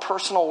and more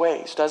personal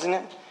ways, doesn't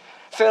it?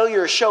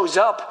 Failure shows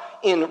up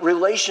in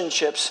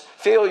relationships.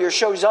 Failure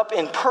shows up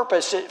in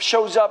purpose. It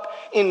shows up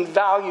in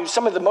value.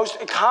 Some of the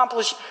most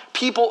accomplished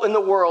people in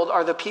the world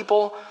are the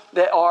people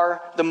that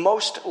are the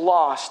most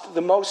lost,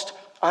 the most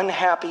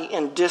unhappy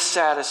and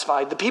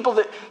dissatisfied. The people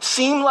that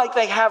seem like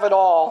they have it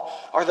all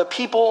are the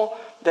people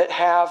that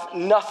have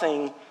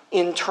nothing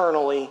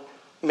internally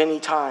many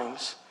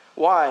times.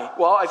 Why?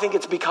 Well, I think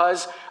it's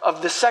because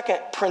of the second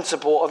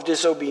principle of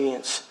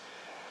disobedience.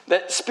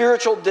 That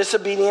spiritual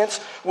disobedience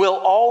will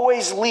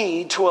always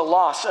lead to a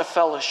loss of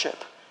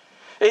fellowship.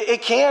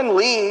 It can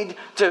lead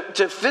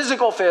to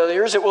physical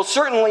failures. It will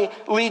certainly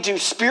lead to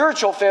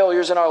spiritual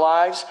failures in our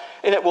lives.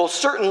 And it will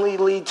certainly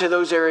lead to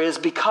those areas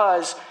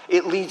because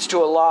it leads to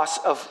a loss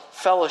of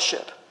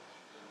fellowship.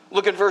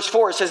 Look at verse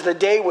 4. It says the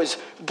day was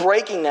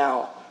breaking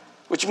now,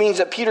 which means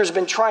that Peter's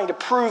been trying to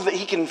prove that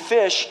he can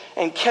fish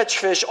and catch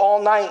fish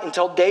all night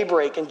until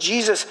daybreak. And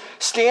Jesus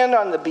stands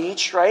on the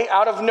beach, right?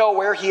 Out of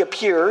nowhere, he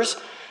appears.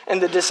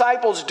 And the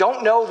disciples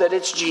don't know that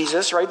it's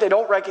Jesus, right? They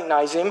don't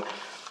recognize him.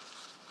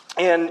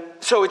 And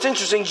so it's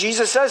interesting.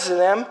 Jesus says to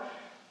them,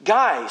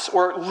 guys,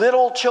 or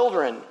little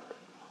children,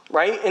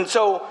 right? And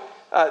so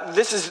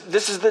this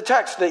is the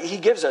text that he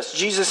gives us.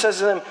 Jesus says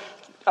to them,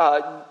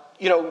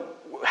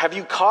 have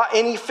you caught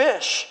any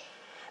fish?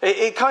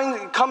 It kind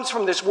of comes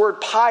from this word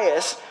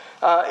pious.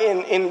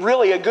 In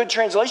really a good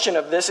translation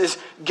of this is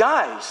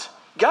guys,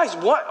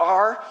 what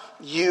are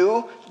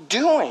you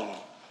doing?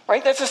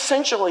 Right? That's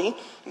essentially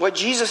what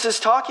Jesus is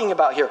talking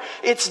about here.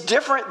 It's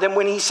different than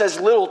when he says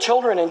little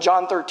children in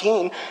John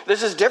 13.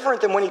 This is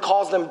different than when he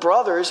calls them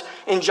brothers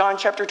in John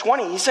chapter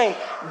 20. He's saying,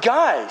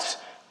 guys,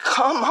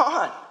 come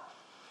on.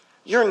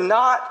 You're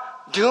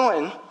not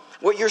doing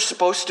what you're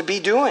supposed to be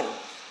doing.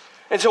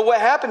 And so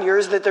what happened here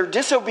is that their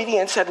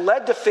disobedience had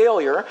led to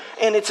failure,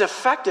 and it's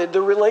affected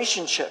the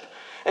relationship.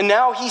 And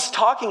now he's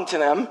talking to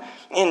them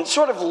in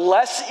sort of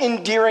less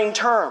endearing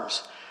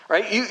terms.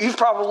 Right? You've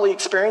probably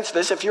experienced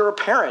this if you're a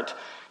parent.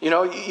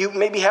 You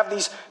maybe have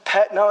these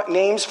pet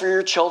names for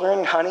your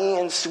children, honey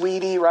and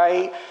sweetie,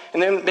 right?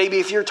 And then maybe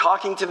if you're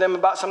talking to them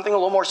about something a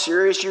little more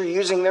serious, you're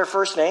using their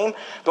first name.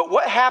 But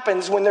what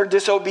happens when they're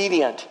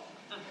disobedient?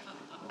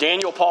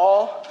 Daniel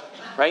Paul,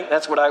 right?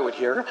 That's what I would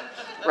hear,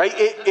 right?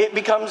 It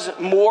becomes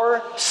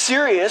more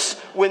serious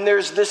when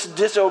there's this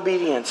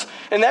disobedience.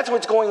 And that's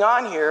what's going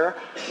on here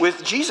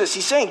with Jesus.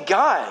 He's saying,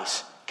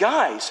 guys,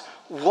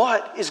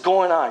 what is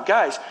going on?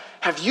 Guys,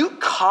 have you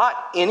caught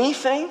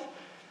anything?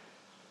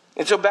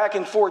 And so back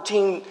in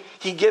 14,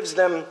 he gives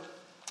them,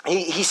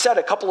 he said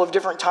a couple of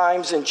different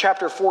times in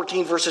chapter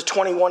 14, verses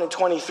 21 and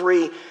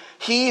 23,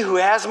 he who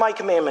has my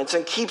commandments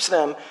and keeps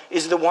them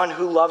is the one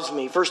who loves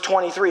me. Verse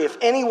 23, if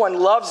anyone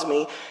loves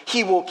me,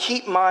 he will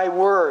keep my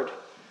word.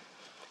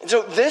 And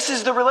so this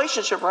is the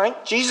relationship,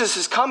 right? Jesus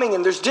is coming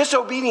and there's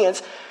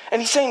disobedience.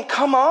 And he's saying,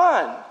 come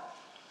on,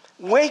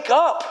 wake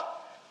up.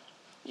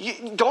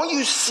 Don't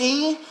you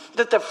see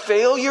that the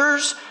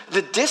failures,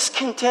 the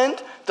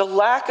discontent, the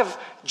lack of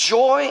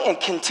joy and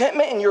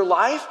contentment in your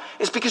life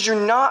is because you're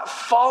not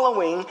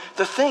following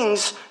the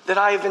things that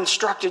I have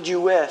instructed you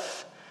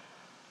with?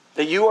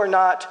 That you are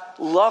not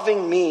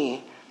loving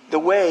me the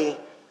way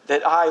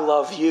that I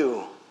love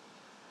you.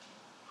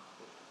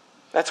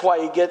 That's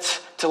why he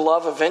gets to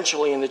love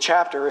eventually in the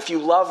chapter. If you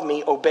love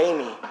me, obey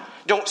me.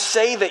 Don't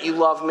say that you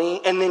love me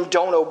and then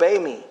don't obey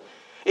me.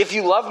 If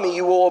you love me,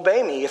 you will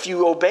obey me. If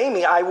you obey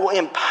me, I will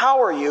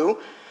empower you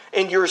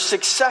in your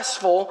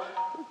successful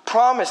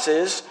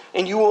promises,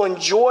 and you will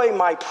enjoy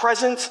my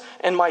presence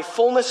and my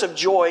fullness of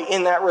joy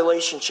in that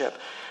relationship.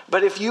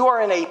 But if you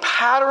are in a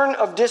pattern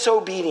of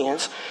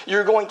disobedience,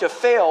 you're going to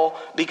fail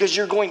because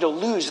you're going to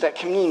lose that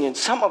communion.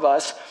 Some of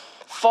us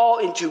fall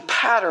into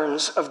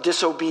patterns of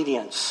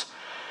disobedience.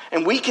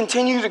 And we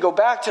continue to go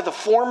back to the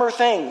former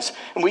things.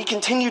 And we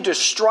continue to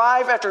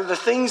strive after the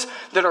things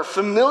that are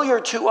familiar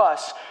to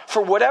us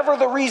for whatever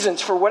the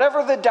reasons, for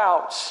whatever the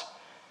doubts.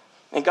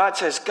 And God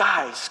says,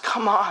 guys,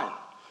 come on.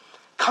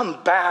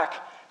 Come back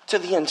to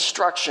the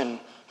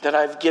instruction that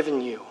I've given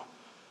you.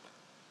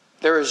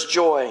 There is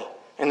joy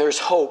and there's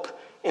hope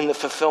in the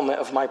fulfillment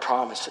of my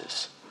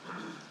promises.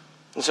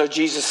 And so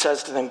Jesus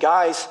says to them,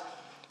 guys,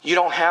 you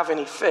don't have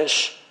any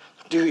fish,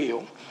 do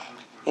you?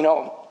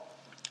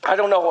 I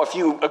don't know if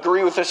you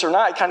agree with this or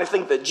not. I kind of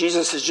think that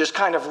Jesus is just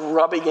kind of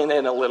rubbing it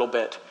in a little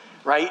bit,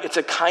 right? It's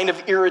a kind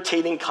of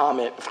irritating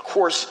comment. Of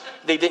course,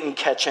 they didn't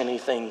catch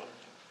anything.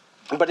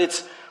 But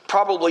it's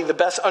probably the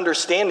best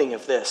understanding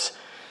of this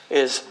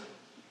is,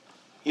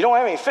 you don't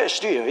have any fish,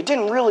 do you? It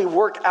didn't really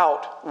work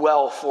out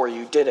well for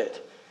you, did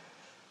it?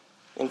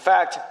 In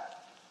fact,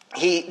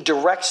 he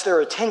directs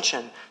their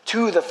attention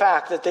to the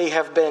fact that they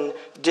have been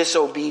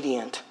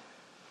disobedient.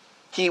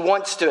 He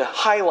wants to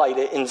highlight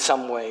it in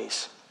some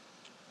ways.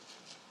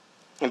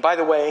 And by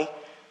the way,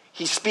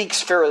 he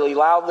speaks fairly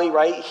loudly,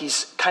 right?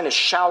 He's kind of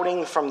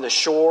shouting from the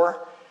shore.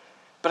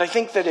 But I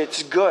think that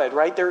it's good,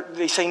 right?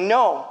 They say,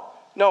 no,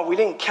 we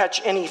didn't catch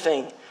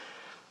anything.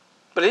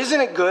 But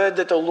isn't it good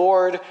that the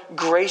Lord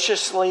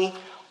graciously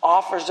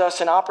offers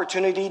us an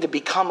opportunity to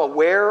become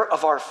aware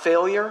of our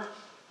failure,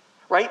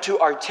 right? To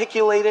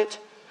articulate it,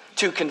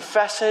 to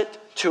confess it,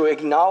 to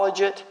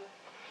acknowledge it.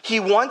 He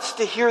wants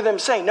to hear them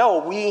say, no,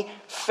 we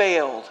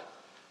failed.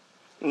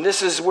 And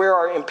this is where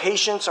our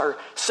impatience, our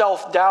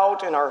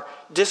self-doubt, and our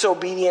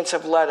disobedience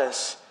have led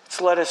us. It's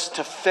led us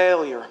to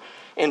failure.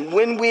 And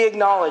when we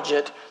acknowledge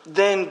it,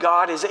 then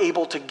God is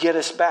able to get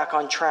us back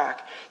on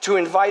track, to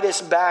invite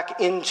us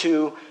back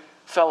into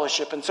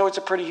fellowship. And so it's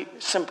a pretty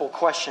simple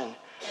question.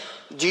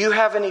 Do you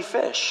have any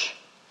fish?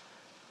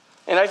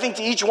 And I think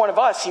to each one of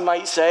us, he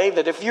might say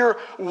that if you're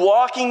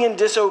walking in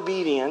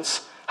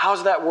disobedience,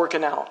 how's that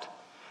working out?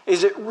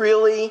 Is it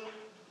really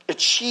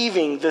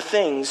achieving the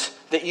things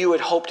that you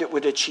had hoped it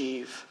would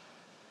achieve?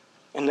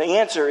 And the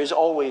answer is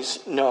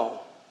always no.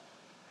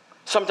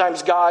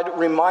 Sometimes God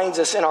reminds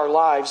us in our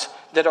lives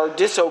that our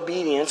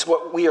disobedience,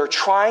 what we are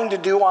trying to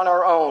do on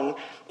our own,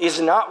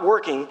 is not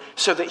working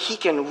so that he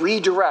can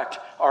redirect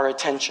our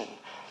attention.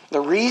 The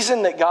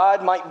reason that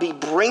God might be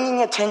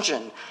bringing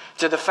attention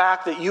to the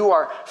fact that you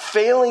are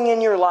failing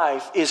in your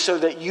life is so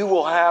that you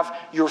will have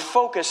your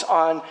focus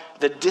on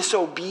the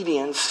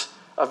disobedience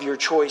of your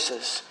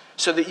choices,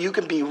 so that you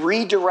can be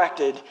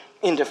redirected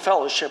into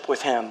fellowship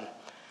with him.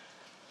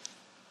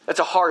 That's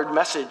a hard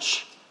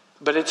message,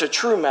 but it's a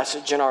true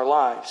message in our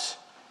lives.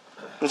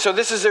 And so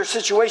this is their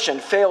situation,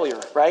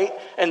 failure, right?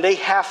 And they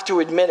have to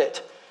admit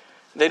it.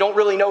 They don't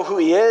really know who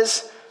he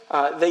is.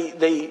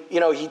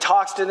 He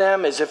talks to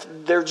them as if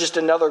they're just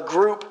another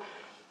group.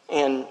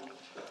 And,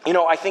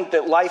 I think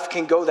that life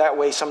can go that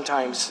way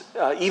sometimes.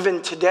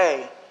 Even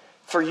today,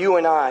 for you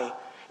and I,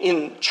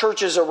 in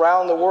churches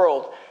around the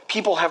world,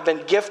 people have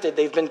been gifted,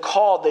 they've been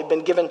called, they've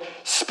been given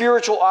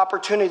spiritual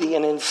opportunity.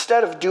 And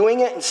instead of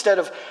doing it, instead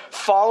of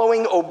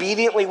following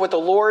obediently what the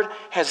Lord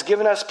has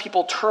given us,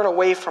 people turn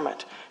away from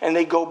it and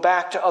they go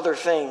back to other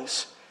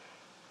things.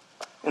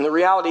 And the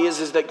reality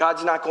is that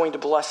God's not going to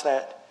bless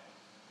that.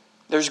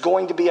 There's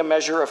going to be a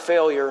measure of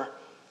failure,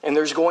 and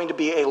there's going to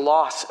be a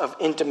loss of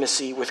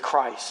intimacy with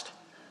Christ.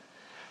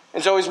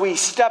 And so as we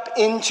step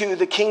into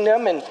the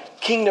kingdom and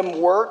kingdom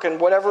work and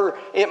whatever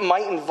it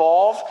might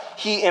involve,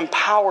 he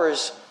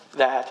empowers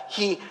that.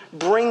 He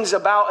brings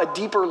about a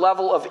deeper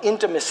level of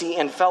intimacy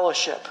and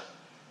fellowship.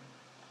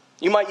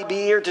 You might be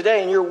here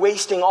today and you're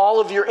wasting all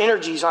of your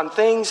energies on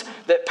things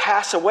that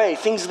pass away,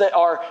 things that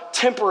are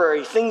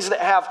temporary, things that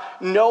have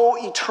no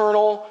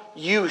eternal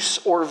use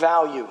or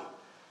value.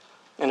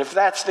 And if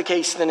that's the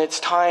case, then it's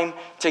time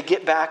to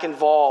get back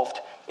involved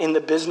in the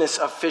business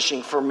of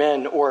fishing for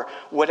men or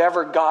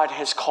whatever God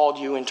has called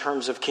you in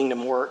terms of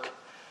kingdom work.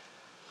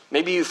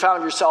 Maybe you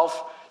found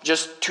yourself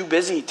just too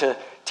busy to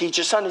teach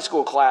a Sunday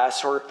school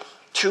class, or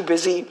too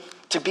busy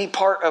to be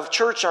part of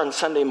church on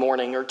Sunday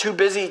morning, or too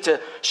busy to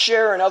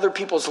share in other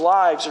people's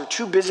lives, or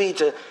too busy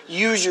to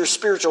use your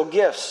spiritual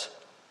gifts.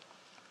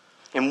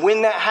 And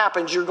when that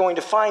happens, you're going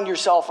to find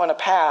yourself on a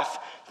path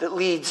that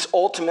leads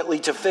ultimately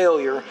to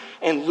failure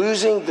and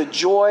losing the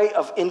joy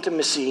of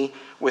intimacy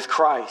with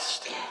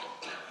Christ.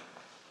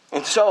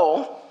 And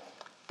so,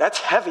 that's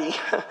heavy,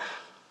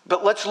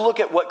 but let's look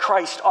at what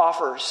Christ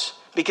offers,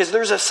 because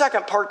there's a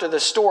second part to the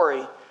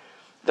story.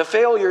 The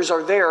failures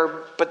are there,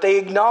 but they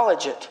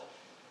acknowledge it.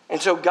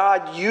 And so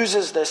God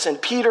uses this, and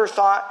Peter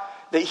thought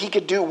that he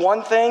could do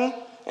one thing,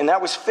 and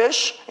that was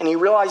fish, and he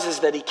realizes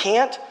that he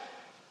can't,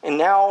 and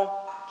now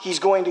he's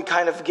going to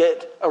kind of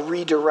get a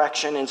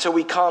redirection. And so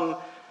we come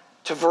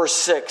to verse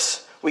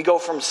 6. We go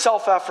from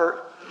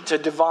self-effort to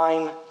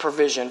divine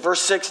provision. Verse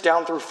 6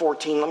 down through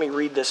 14. Let me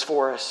read this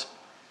for us.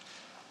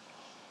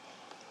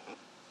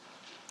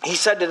 He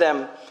said to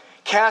them,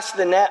 "Cast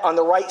the net on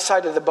the right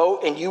side of the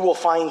boat and you will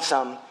find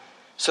some."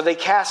 So they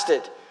cast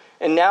it,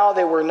 and now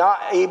they were not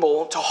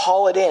able to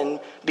haul it in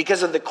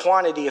because of the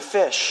quantity of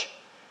fish.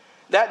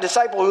 That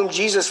disciple whom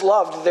Jesus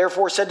loved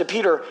therefore said to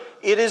Peter,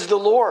 "It is the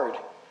Lord."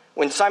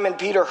 When Simon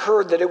Peter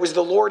heard that it was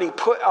the Lord, he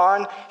put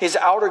on his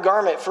outer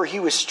garment, for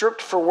he was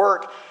stripped for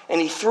work, and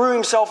he threw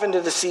himself into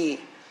the sea.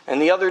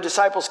 And the other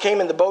disciples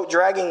came in the boat,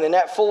 dragging the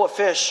net full of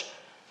fish,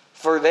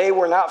 for they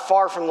were not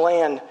far from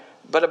land,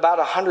 but about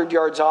 100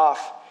 yards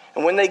off.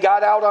 And when they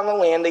got out on the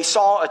land, they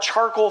saw a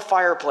charcoal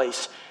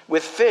fireplace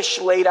with fish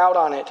laid out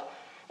on it,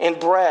 and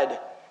bread.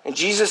 And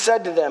Jesus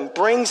said to them,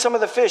 "Bring some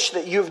of the fish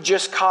that you have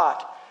just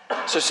caught."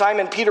 So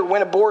Simon Peter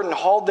went aboard and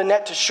hauled the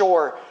net to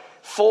shore,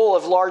 full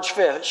of large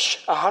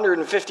fish,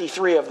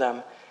 153 of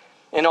them.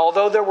 And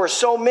although there were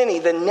so many,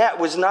 the net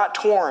was not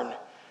torn.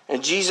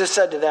 And Jesus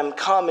said to them,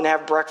 "Come and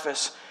have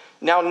breakfast."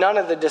 Now none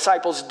of the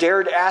disciples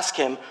dared ask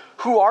him,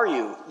 "Who are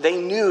you?" They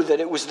knew that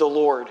it was the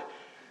Lord.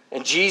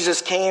 And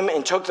Jesus came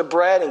and took the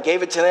bread and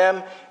gave it to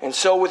them, and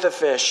so with the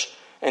fish.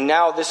 And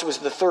now this was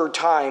the third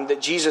time that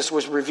Jesus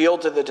was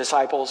revealed to the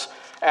disciples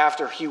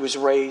after he was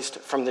raised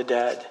from the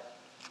dead.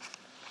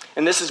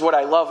 And this is what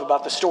I love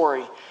about the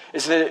story,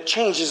 is that it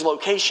changes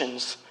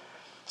locations.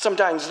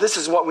 Sometimes this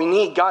is what we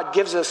need. God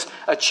gives us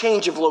a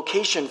change of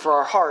location for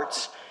our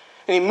hearts.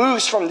 And he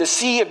moves from the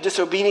sea of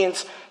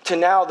disobedience to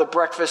now the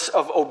breakfast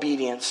of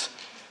obedience.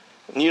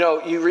 And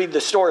you read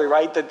the story,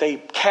 right? That they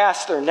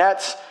cast their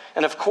nets.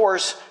 And of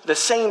course, the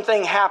same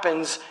thing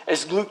happens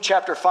as Luke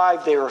chapter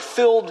 5. They are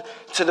filled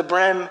to the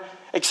brim,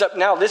 except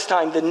now this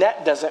time the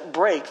net doesn't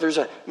break. There's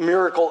a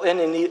miracle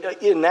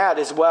in that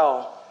as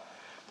well.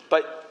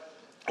 But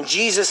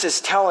Jesus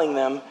is telling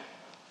them,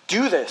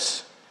 do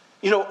this.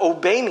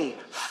 Obey me.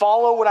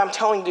 Follow what I'm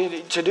telling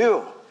you to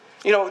do.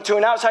 To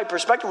an outside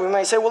perspective, we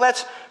might say, well,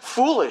 that's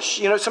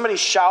foolish. Somebody's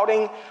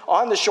shouting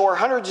on the shore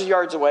hundreds of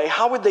yards away.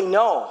 How would they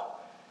know?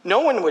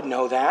 No one would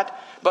know that.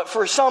 But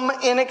for some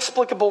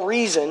inexplicable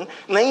reason,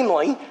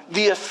 namely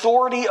the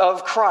authority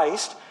of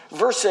Christ,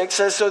 verse 6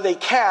 says, so they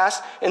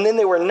cast, and then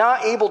they were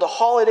not able to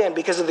haul it in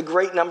because of the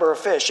great number of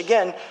fish.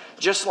 Again,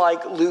 just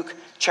like Luke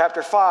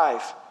chapter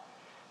 5.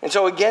 And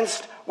so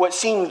against what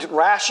seemed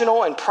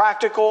rational and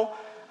practical,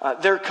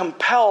 they're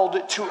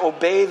compelled to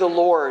obey the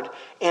Lord,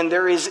 and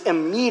there is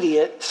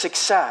immediate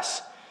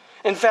success.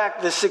 In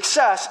fact, the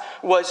success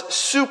was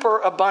super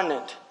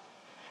abundant.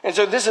 And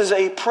so this is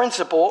a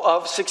principle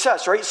of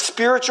success, right?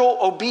 Spiritual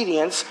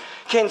obedience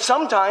can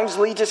sometimes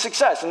lead to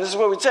success. And this is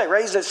what we'd say,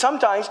 right? Is that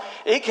sometimes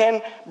it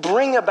can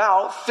bring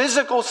about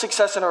physical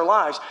success in our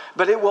lives,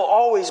 but it will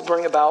always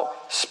bring about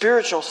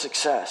spiritual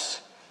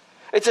success.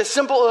 It's a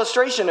simple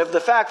illustration of the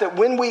fact that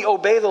when we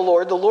obey the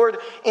Lord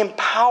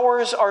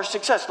empowers our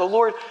success. The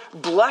Lord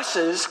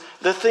blesses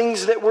the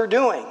things that we're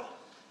doing.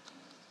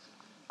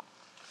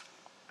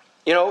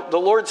 The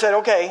Lord said,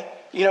 okay,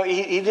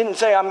 he didn't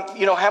say,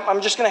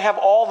 I'm just going to have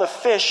all the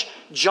fish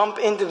jump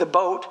into the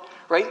boat,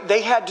 right?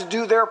 They had to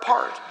do their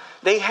part.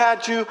 They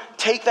had to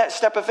take that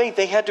step of faith.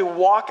 They had to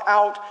walk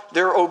out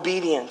their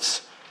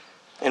obedience.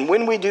 And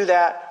when we do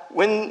that,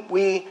 when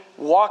we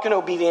walk in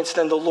obedience,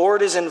 then the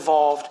Lord is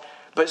involved,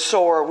 but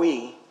so are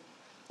we.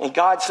 And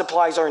God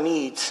supplies our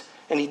needs,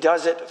 and he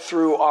does it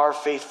through our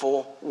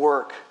faithful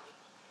work.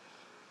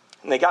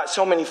 And they got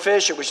so many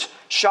fish, it was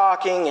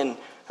shocking, and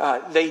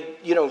they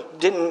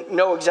didn't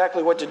know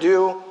exactly what to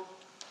do.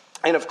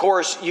 And of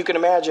course, you can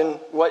imagine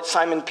what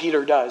Simon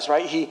Peter does,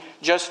 right? He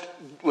just,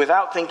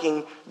 without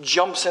thinking,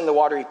 jumps in the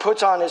water. He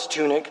puts on his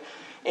tunic,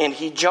 and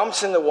he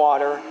jumps in the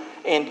water,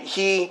 and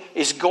he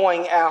is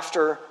going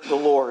after the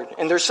Lord.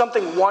 And there's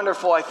something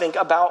wonderful, I think,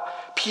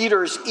 about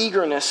Peter's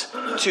eagerness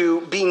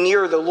to be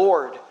near the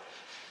Lord.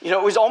 It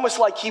was almost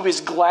like he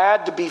was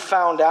glad to be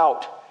found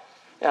out.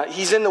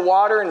 He's in the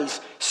water and he's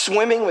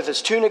swimming with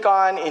his tunic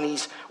on and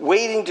he's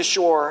wading to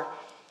shore.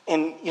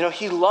 And,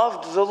 he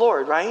loved the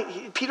Lord,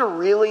 right? Peter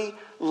really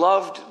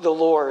loved the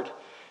Lord.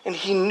 And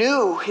he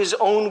knew his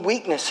own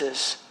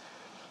weaknesses.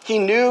 He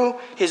knew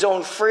his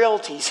own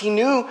frailties. He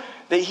knew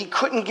that he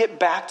couldn't get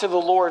back to the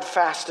Lord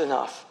fast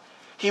enough.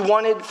 He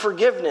wanted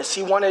forgiveness.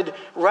 He wanted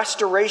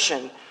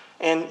restoration.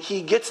 And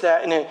he gets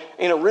that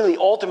in a really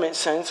ultimate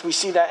sense. We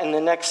see that in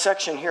the next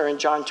section here in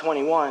John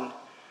 21.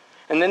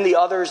 And then the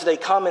others, they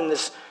come in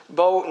this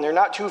boat, and they're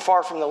not too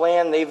far from the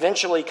land. They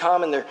eventually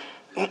come, and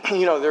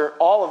they're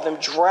all of them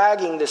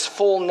dragging this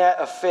full net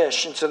of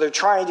fish. And so they're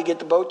trying to get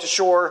the boat to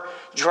shore,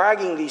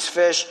 dragging these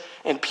fish.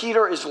 And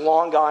Peter is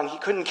long gone. He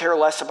couldn't care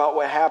less about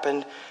what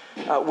happened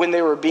when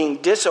they were being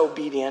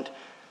disobedient.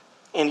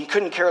 And he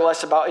couldn't care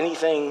less about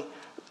anything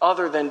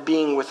other than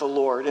being with the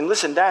Lord. And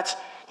listen, that's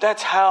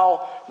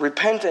how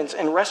repentance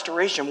and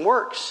restoration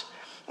works.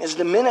 Is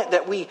the minute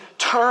that we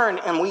turn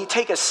and we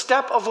take a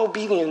step of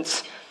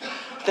obedience,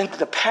 then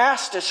the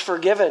past is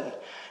forgiven.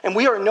 And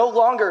we are no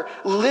longer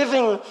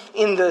living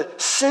in the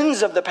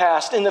sins of the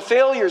past, in the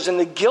failures and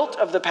the guilt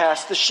of the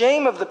past, the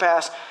shame of the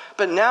past.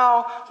 But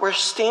now we're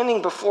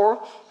standing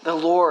before the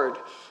Lord.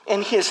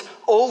 And his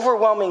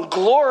overwhelming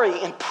glory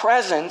and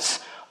presence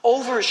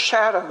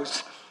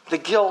overshadows the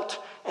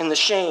guilt and the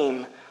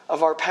shame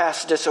of our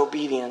past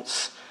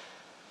disobedience.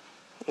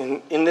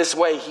 In this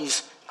way,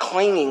 he's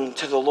clinging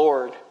to the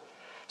Lord.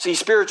 See,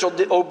 spiritual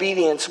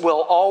obedience will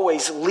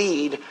always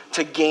lead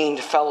to gained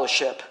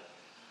fellowship.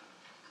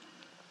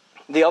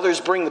 The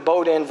others bring the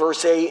boat in,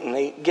 verse 8, and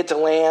they get to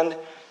land,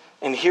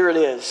 and here it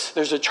is.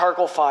 There's a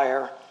charcoal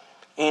fire,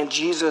 and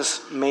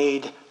Jesus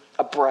made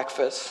a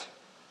breakfast.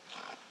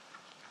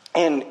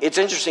 And it's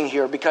interesting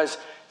here because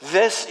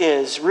this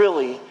is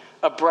really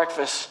a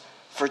breakfast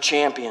for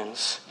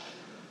champions,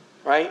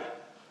 right?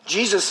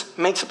 Jesus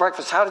makes a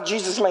breakfast. How did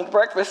Jesus make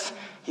breakfast?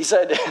 He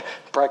said,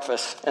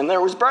 breakfast. And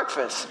there was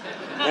breakfast.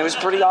 And it was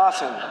pretty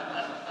awesome.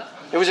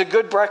 It was a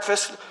good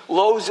breakfast,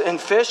 loaves and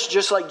fish,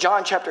 just like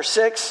John chapter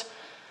 6.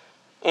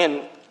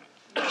 And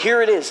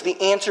here it is, the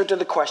answer to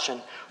the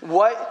question.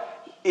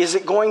 What is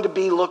it going to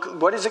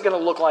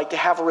look like to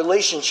have a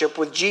relationship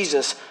with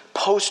Jesus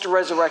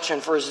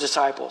post-resurrection for his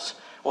disciples?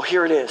 Well,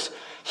 here it is.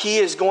 He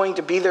is going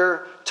to be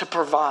there to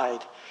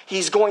provide.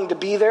 He's going to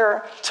be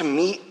there to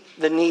meet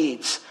the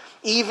needs,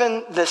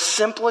 even the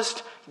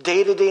simplest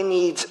day-to-day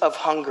needs of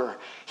hunger.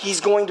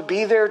 He's going to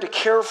be there to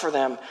care for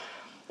them,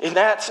 and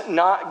that's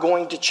not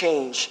going to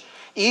change.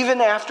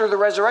 Even after the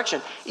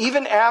resurrection,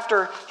 even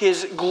after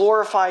his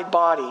glorified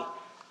body,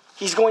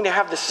 he's going to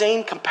have the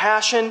same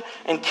compassion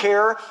and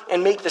care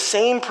and make the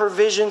same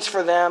provisions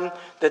for them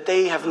that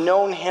they have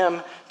known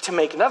him to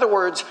make. In other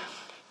words,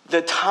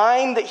 the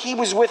time that he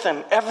was with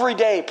them every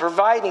day,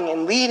 providing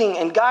and leading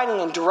and guiding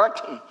and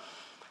directing,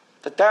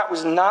 that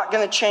was not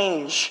going to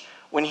change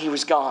when he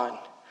was gone.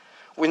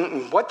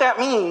 What that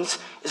means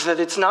is that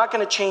it's not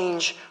going to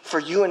change for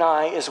you and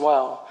I as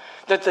well.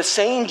 That the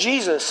same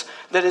Jesus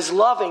that is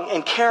loving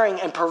and caring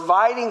and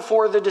providing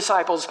for the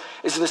disciples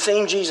is the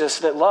same Jesus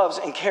that loves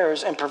and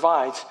cares and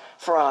provides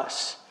for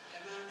us.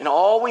 And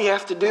all we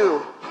have to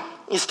do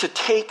is to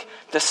take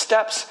the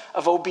steps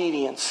of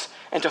obedience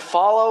and to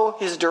follow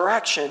his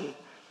direction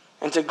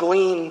and to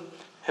glean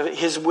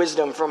his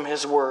wisdom from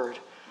his word.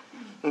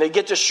 And they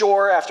get to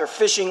shore after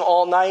fishing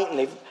all night and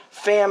they've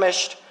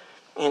famished.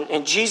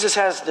 And Jesus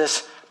has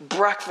this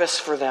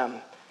breakfast for them,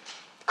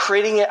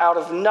 creating it out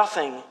of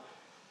nothing.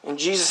 And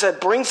Jesus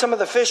said, bring some of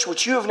the fish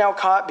which you have now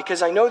caught,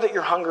 because I know that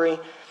you're hungry,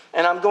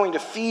 and I'm going to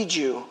feed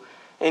you.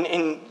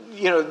 And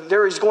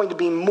there is going to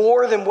be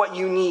more than what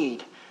you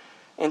need.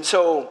 And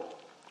so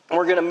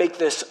we're going to make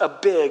this a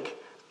big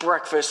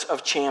breakfast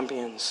of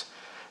champions.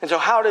 And so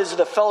how does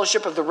the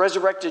fellowship of the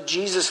resurrected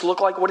Jesus look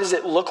like? What does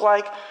it look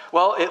like?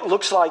 Well, it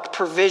looks like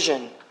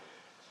provision.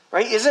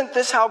 Right? Isn't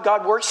this how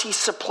God works? He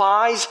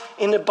supplies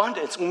in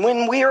abundance.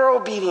 When we are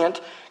obedient,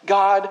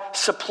 God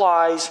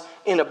supplies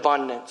in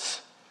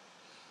abundance.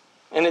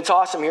 And it's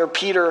awesome here.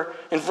 Peter,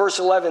 in verse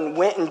 11,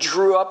 went and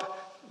drew up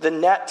the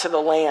net to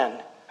the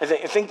land. I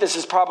think this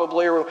is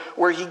probably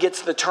where he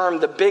gets the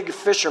term the big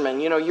fisherman.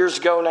 Years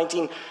ago,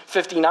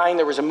 1959,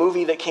 there was a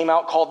movie that came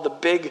out called The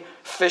Big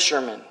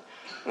Fisherman.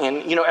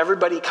 And,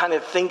 everybody kind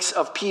of thinks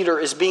of Peter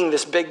as being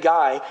this big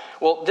guy.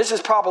 Well, this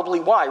is probably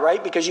why,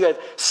 right? Because you had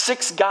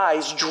 6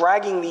 guys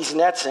dragging these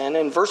nets in.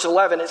 In verse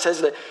 11, it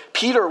says that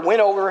Peter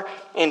went over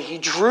and he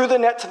drew the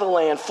net to the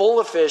land full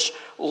of fish,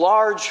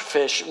 large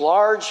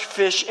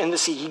fish in the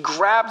sea. He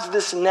grabs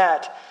this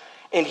net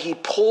and he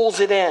pulls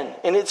it in.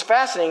 And it's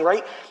fascinating,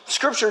 right?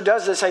 Scripture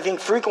does this, I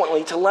think,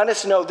 frequently to let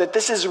us know that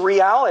this is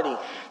reality.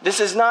 This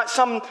is not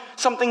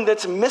something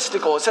that's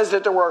mystical. It says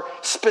that there were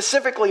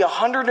specifically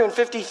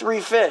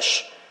 153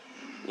 fish.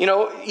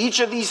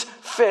 Each of these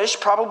fish,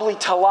 probably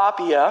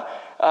tilapia,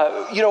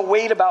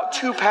 weighed about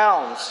 2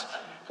 pounds,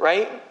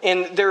 right?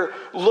 And they're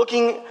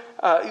looking,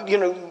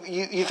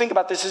 you think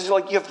about this, is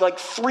like you have like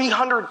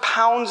 300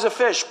 pounds of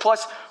fish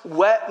plus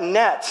wet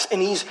nets, and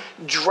he's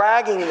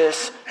dragging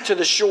this to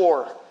the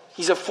shore.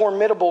 He's a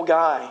formidable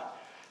guy.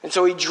 And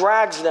so he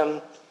drags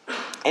them,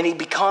 and he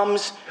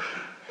comes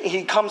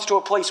to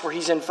a place where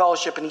he's in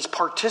fellowship and he's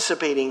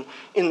participating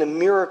in the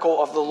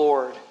miracle of the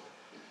Lord.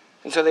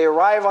 And so they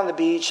arrive on the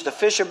beach, the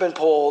fish have been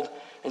pulled,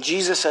 and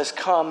Jesus says,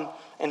 come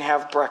and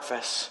have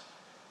breakfast.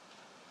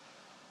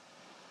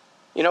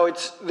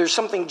 There's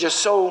something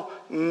just so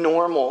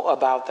normal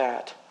about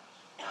that.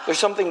 There's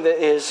something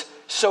that is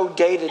so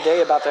day to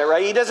day about that,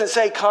 right? He doesn't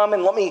say, come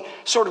and let me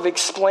sort of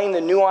explain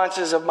the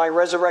nuances of my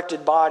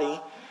resurrected body.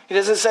 He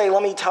doesn't say,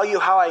 let me tell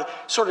you how I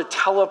sort of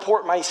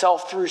teleport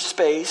myself through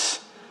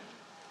space.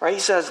 Right?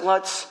 He says,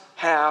 let's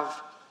have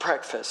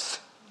breakfast.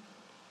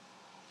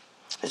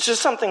 It's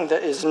just something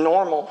that is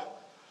normal.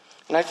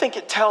 And I think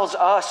it tells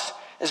us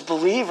as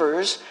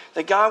believers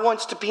that God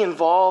wants to be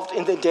involved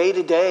in the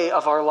day-to-day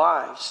of our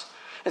lives.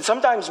 And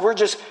sometimes we're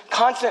just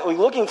constantly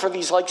looking for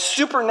these like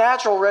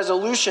supernatural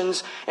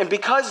resolutions, and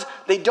because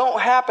they don't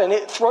happen,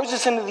 it throws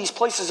us into these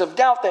places of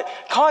doubt that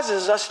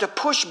causes us to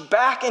push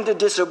back into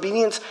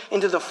disobedience,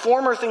 into the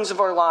former things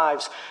of our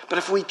lives. But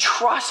if we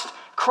trust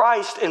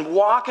Christ and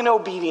walk in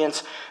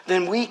obedience,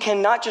 then we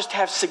can not just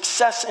have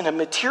success in a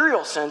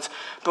material sense,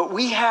 but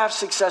we have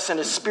success in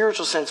a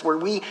spiritual sense where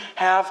we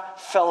have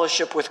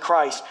fellowship with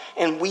Christ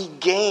and we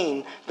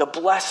gain the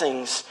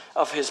blessings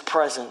of his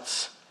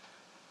presence.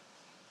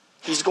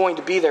 He's going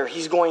to be there.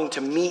 He's going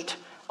to meet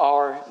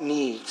our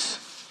needs.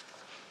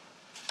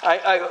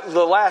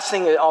 The last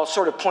thing that I'll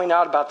sort of point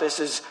out about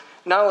this is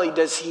not only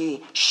does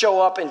he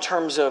show up in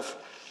terms of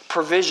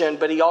provision,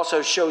 but he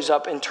also shows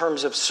up in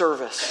terms of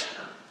service.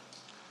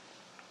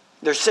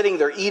 They're sitting,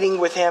 they're eating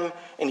with him,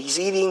 and he's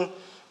eating,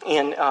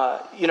 and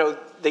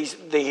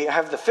they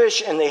have the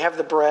fish and they have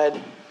the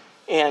bread.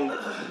 And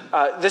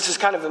this is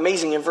kind of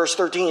amazing. In verse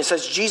 13, it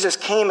says, Jesus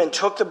came and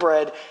took the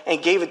bread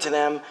and gave it to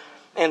them,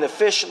 and the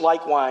fish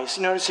likewise.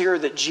 You notice here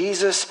that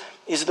Jesus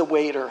is the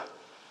waiter,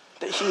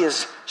 that he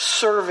is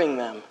serving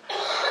them.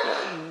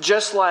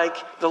 just like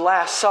the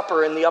Last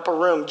Supper in the upper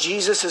room,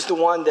 Jesus is the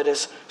one that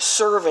is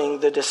serving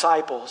the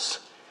disciples.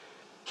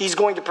 He's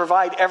going to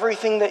provide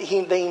everything that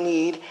they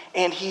need,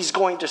 and he's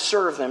going to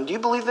serve them. Do you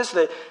believe this?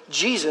 That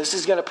Jesus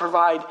is going to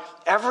provide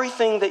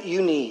everything that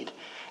you need,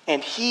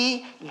 and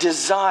he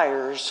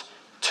desires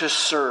to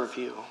serve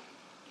you.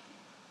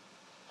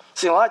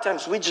 See, a lot of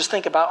times we just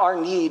think about our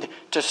need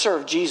to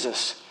serve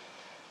Jesus.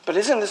 But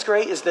isn't this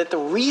great? Is that the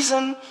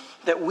reason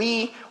that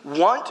we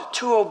want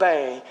to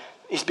obey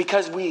is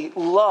because we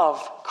love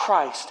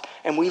Christ.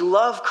 And we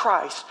love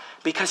Christ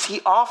because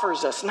he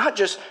offers us not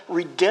just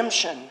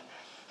redemption,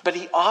 but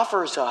he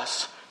offers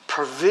us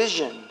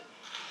provision.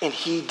 And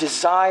he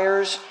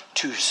desires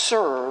to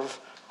serve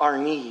our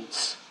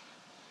needs.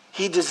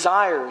 He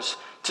desires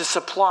to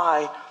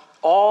supply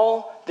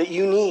all that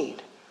you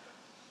need.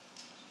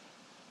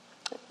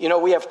 You know,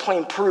 we have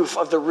plain proof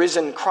of the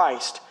risen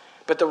Christ.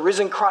 But the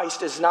risen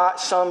Christ is not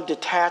some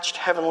detached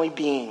heavenly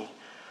being.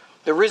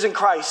 The risen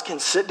Christ can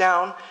sit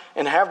down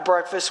and have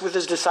breakfast with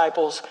his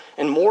disciples.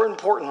 And more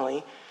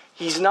importantly,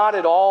 he's not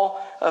at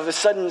all of a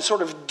sudden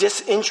sort of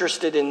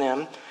disinterested in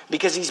them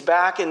because he's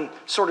back in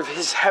sort of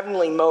his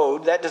heavenly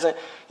mode. That doesn't,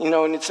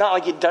 and it's not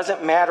like it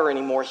doesn't matter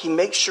anymore. He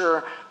makes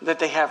sure that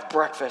they have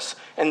breakfast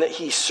and that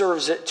he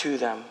serves it to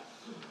them.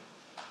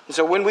 And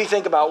so when we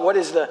think about what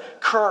is the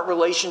current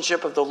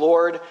relationship of the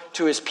Lord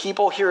to his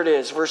people, here it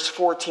is, verse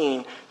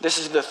 14. This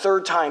is the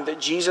third time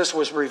that Jesus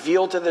was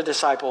revealed to the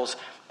disciples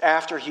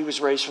after he was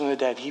raised from the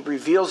dead. He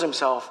reveals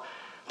himself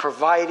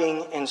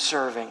providing and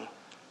serving.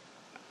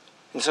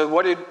 And so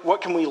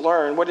what can we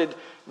learn? What did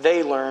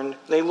they learn?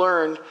 They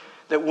learned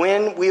that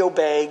when we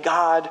obey,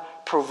 God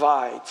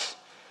provides.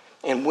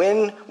 And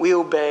when we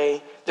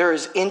obey, there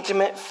is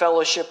intimate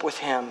fellowship with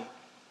him.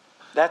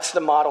 That's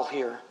the model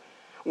here.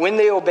 When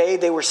they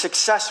obeyed, they were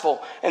successful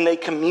and they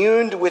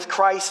communed with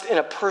Christ in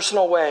a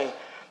personal way.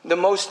 The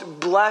most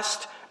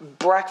blessed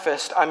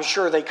breakfast I'm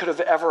sure they could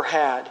have ever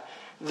had.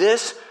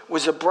 This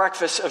was a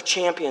breakfast of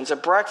champions, a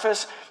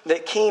breakfast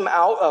that came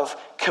out of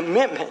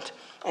commitment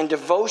and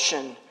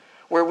devotion,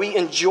 where we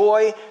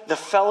enjoy the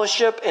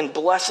fellowship and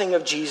blessing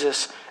of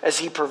Jesus as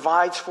he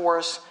provides for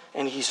us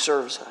and he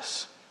serves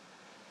us.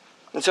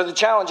 And so the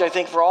challenge, I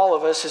think, for all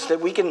of us is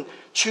that we can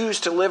choose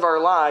to live our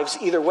lives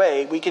either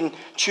way. We can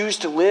choose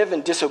to live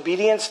in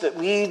disobedience that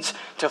leads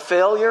to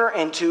failure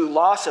and to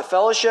loss of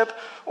fellowship,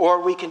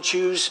 or we can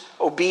choose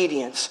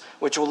obedience,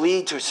 which will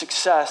lead to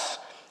success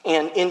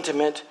and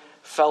intimate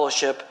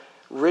fellowship,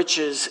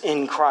 riches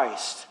in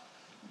Christ.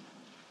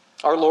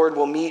 Our Lord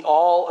will meet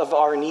all of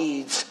our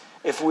needs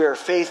if we are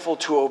faithful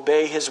to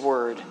obey his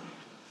word,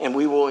 and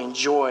we will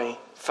enjoy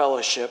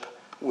fellowship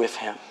with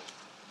him.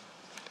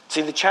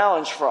 See, the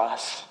challenge for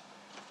us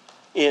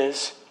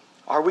is,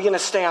 are we going to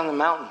stay on the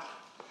mountain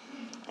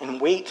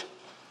and wait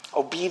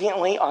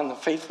obediently on the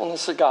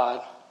faithfulness of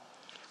God?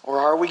 Or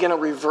are we going to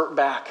revert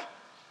back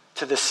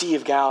to the Sea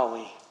of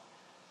Galilee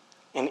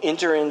and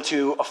enter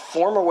into a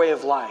former way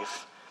of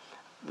life,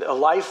 a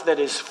life that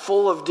is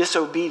full of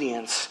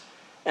disobedience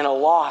and a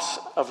loss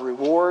of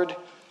reward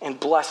and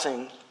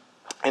blessing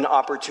and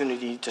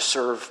opportunity to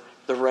serve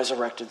the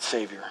resurrected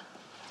Savior?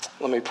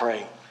 Let me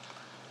pray.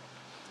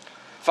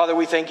 Father,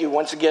 we thank you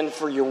once again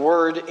for your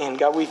word, and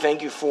God, we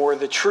thank you for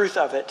the truth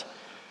of it.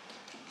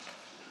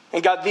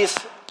 And God, this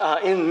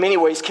in many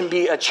ways can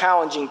be a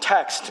challenging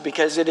text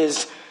because it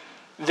is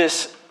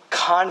this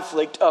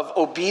conflict of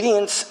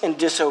obedience and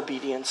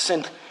disobedience.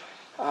 And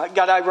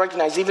God, I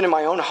recognize even in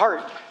my own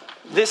heart,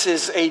 this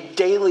is a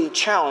daily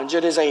challenge.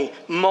 It is a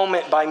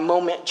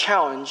moment-by-moment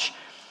challenge.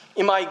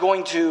 Am I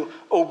going to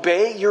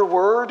obey your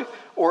word,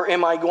 or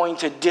am I going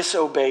to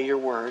disobey your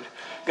word?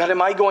 God,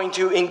 am I going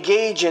to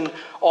engage in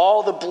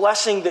all the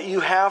blessing that you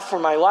have for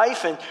my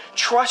life and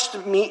trust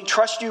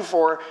you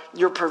for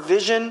your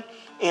provision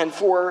and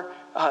for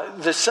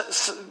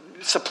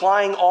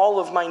supplying all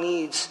of my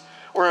needs?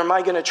 Or am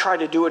I going to try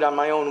to do it on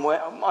my own way,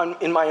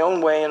 in my own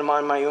way and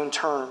on my own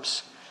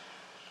terms?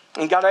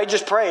 And God, I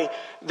just pray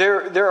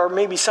there are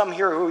maybe some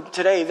here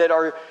today that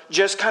are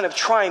just kind of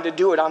trying to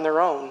do it on their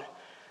own.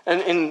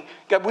 And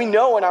God, we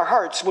know in our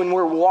hearts when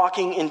we're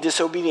walking in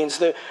disobedience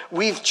that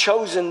we've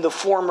chosen the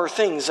former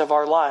things of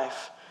our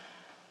life.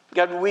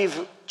 God,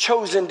 we've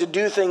chosen to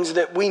do things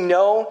that we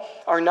know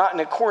are not in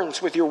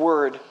accordance with your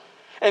word.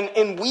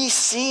 And we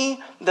see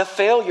the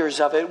failures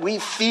of it. We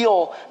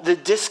feel the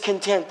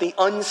discontent, the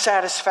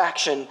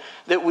unsatisfaction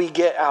that we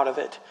get out of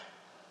it.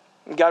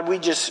 And God,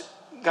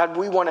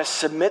 we want to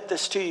submit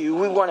this to you.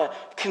 We want to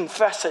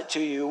confess it to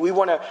you. We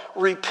want to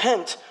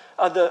repent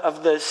of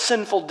the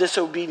sinful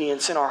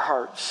disobedience in our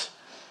hearts.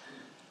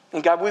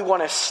 And God, we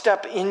want to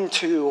step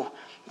into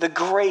the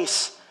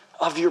grace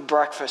of your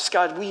breakfast.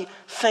 God, we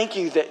thank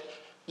you that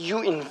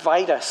you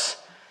invite us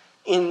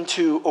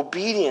into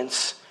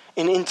obedience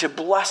and into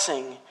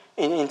blessing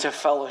and into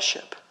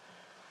fellowship.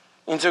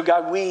 And so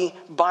God,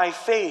 by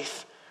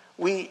faith,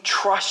 we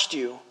trust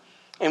you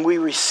and we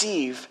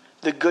receive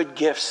the good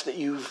gifts that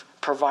you've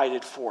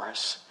provided for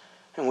us.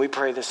 And we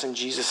pray this in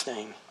Jesus'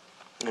 name.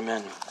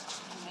 Amen.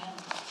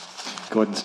 Go ahead and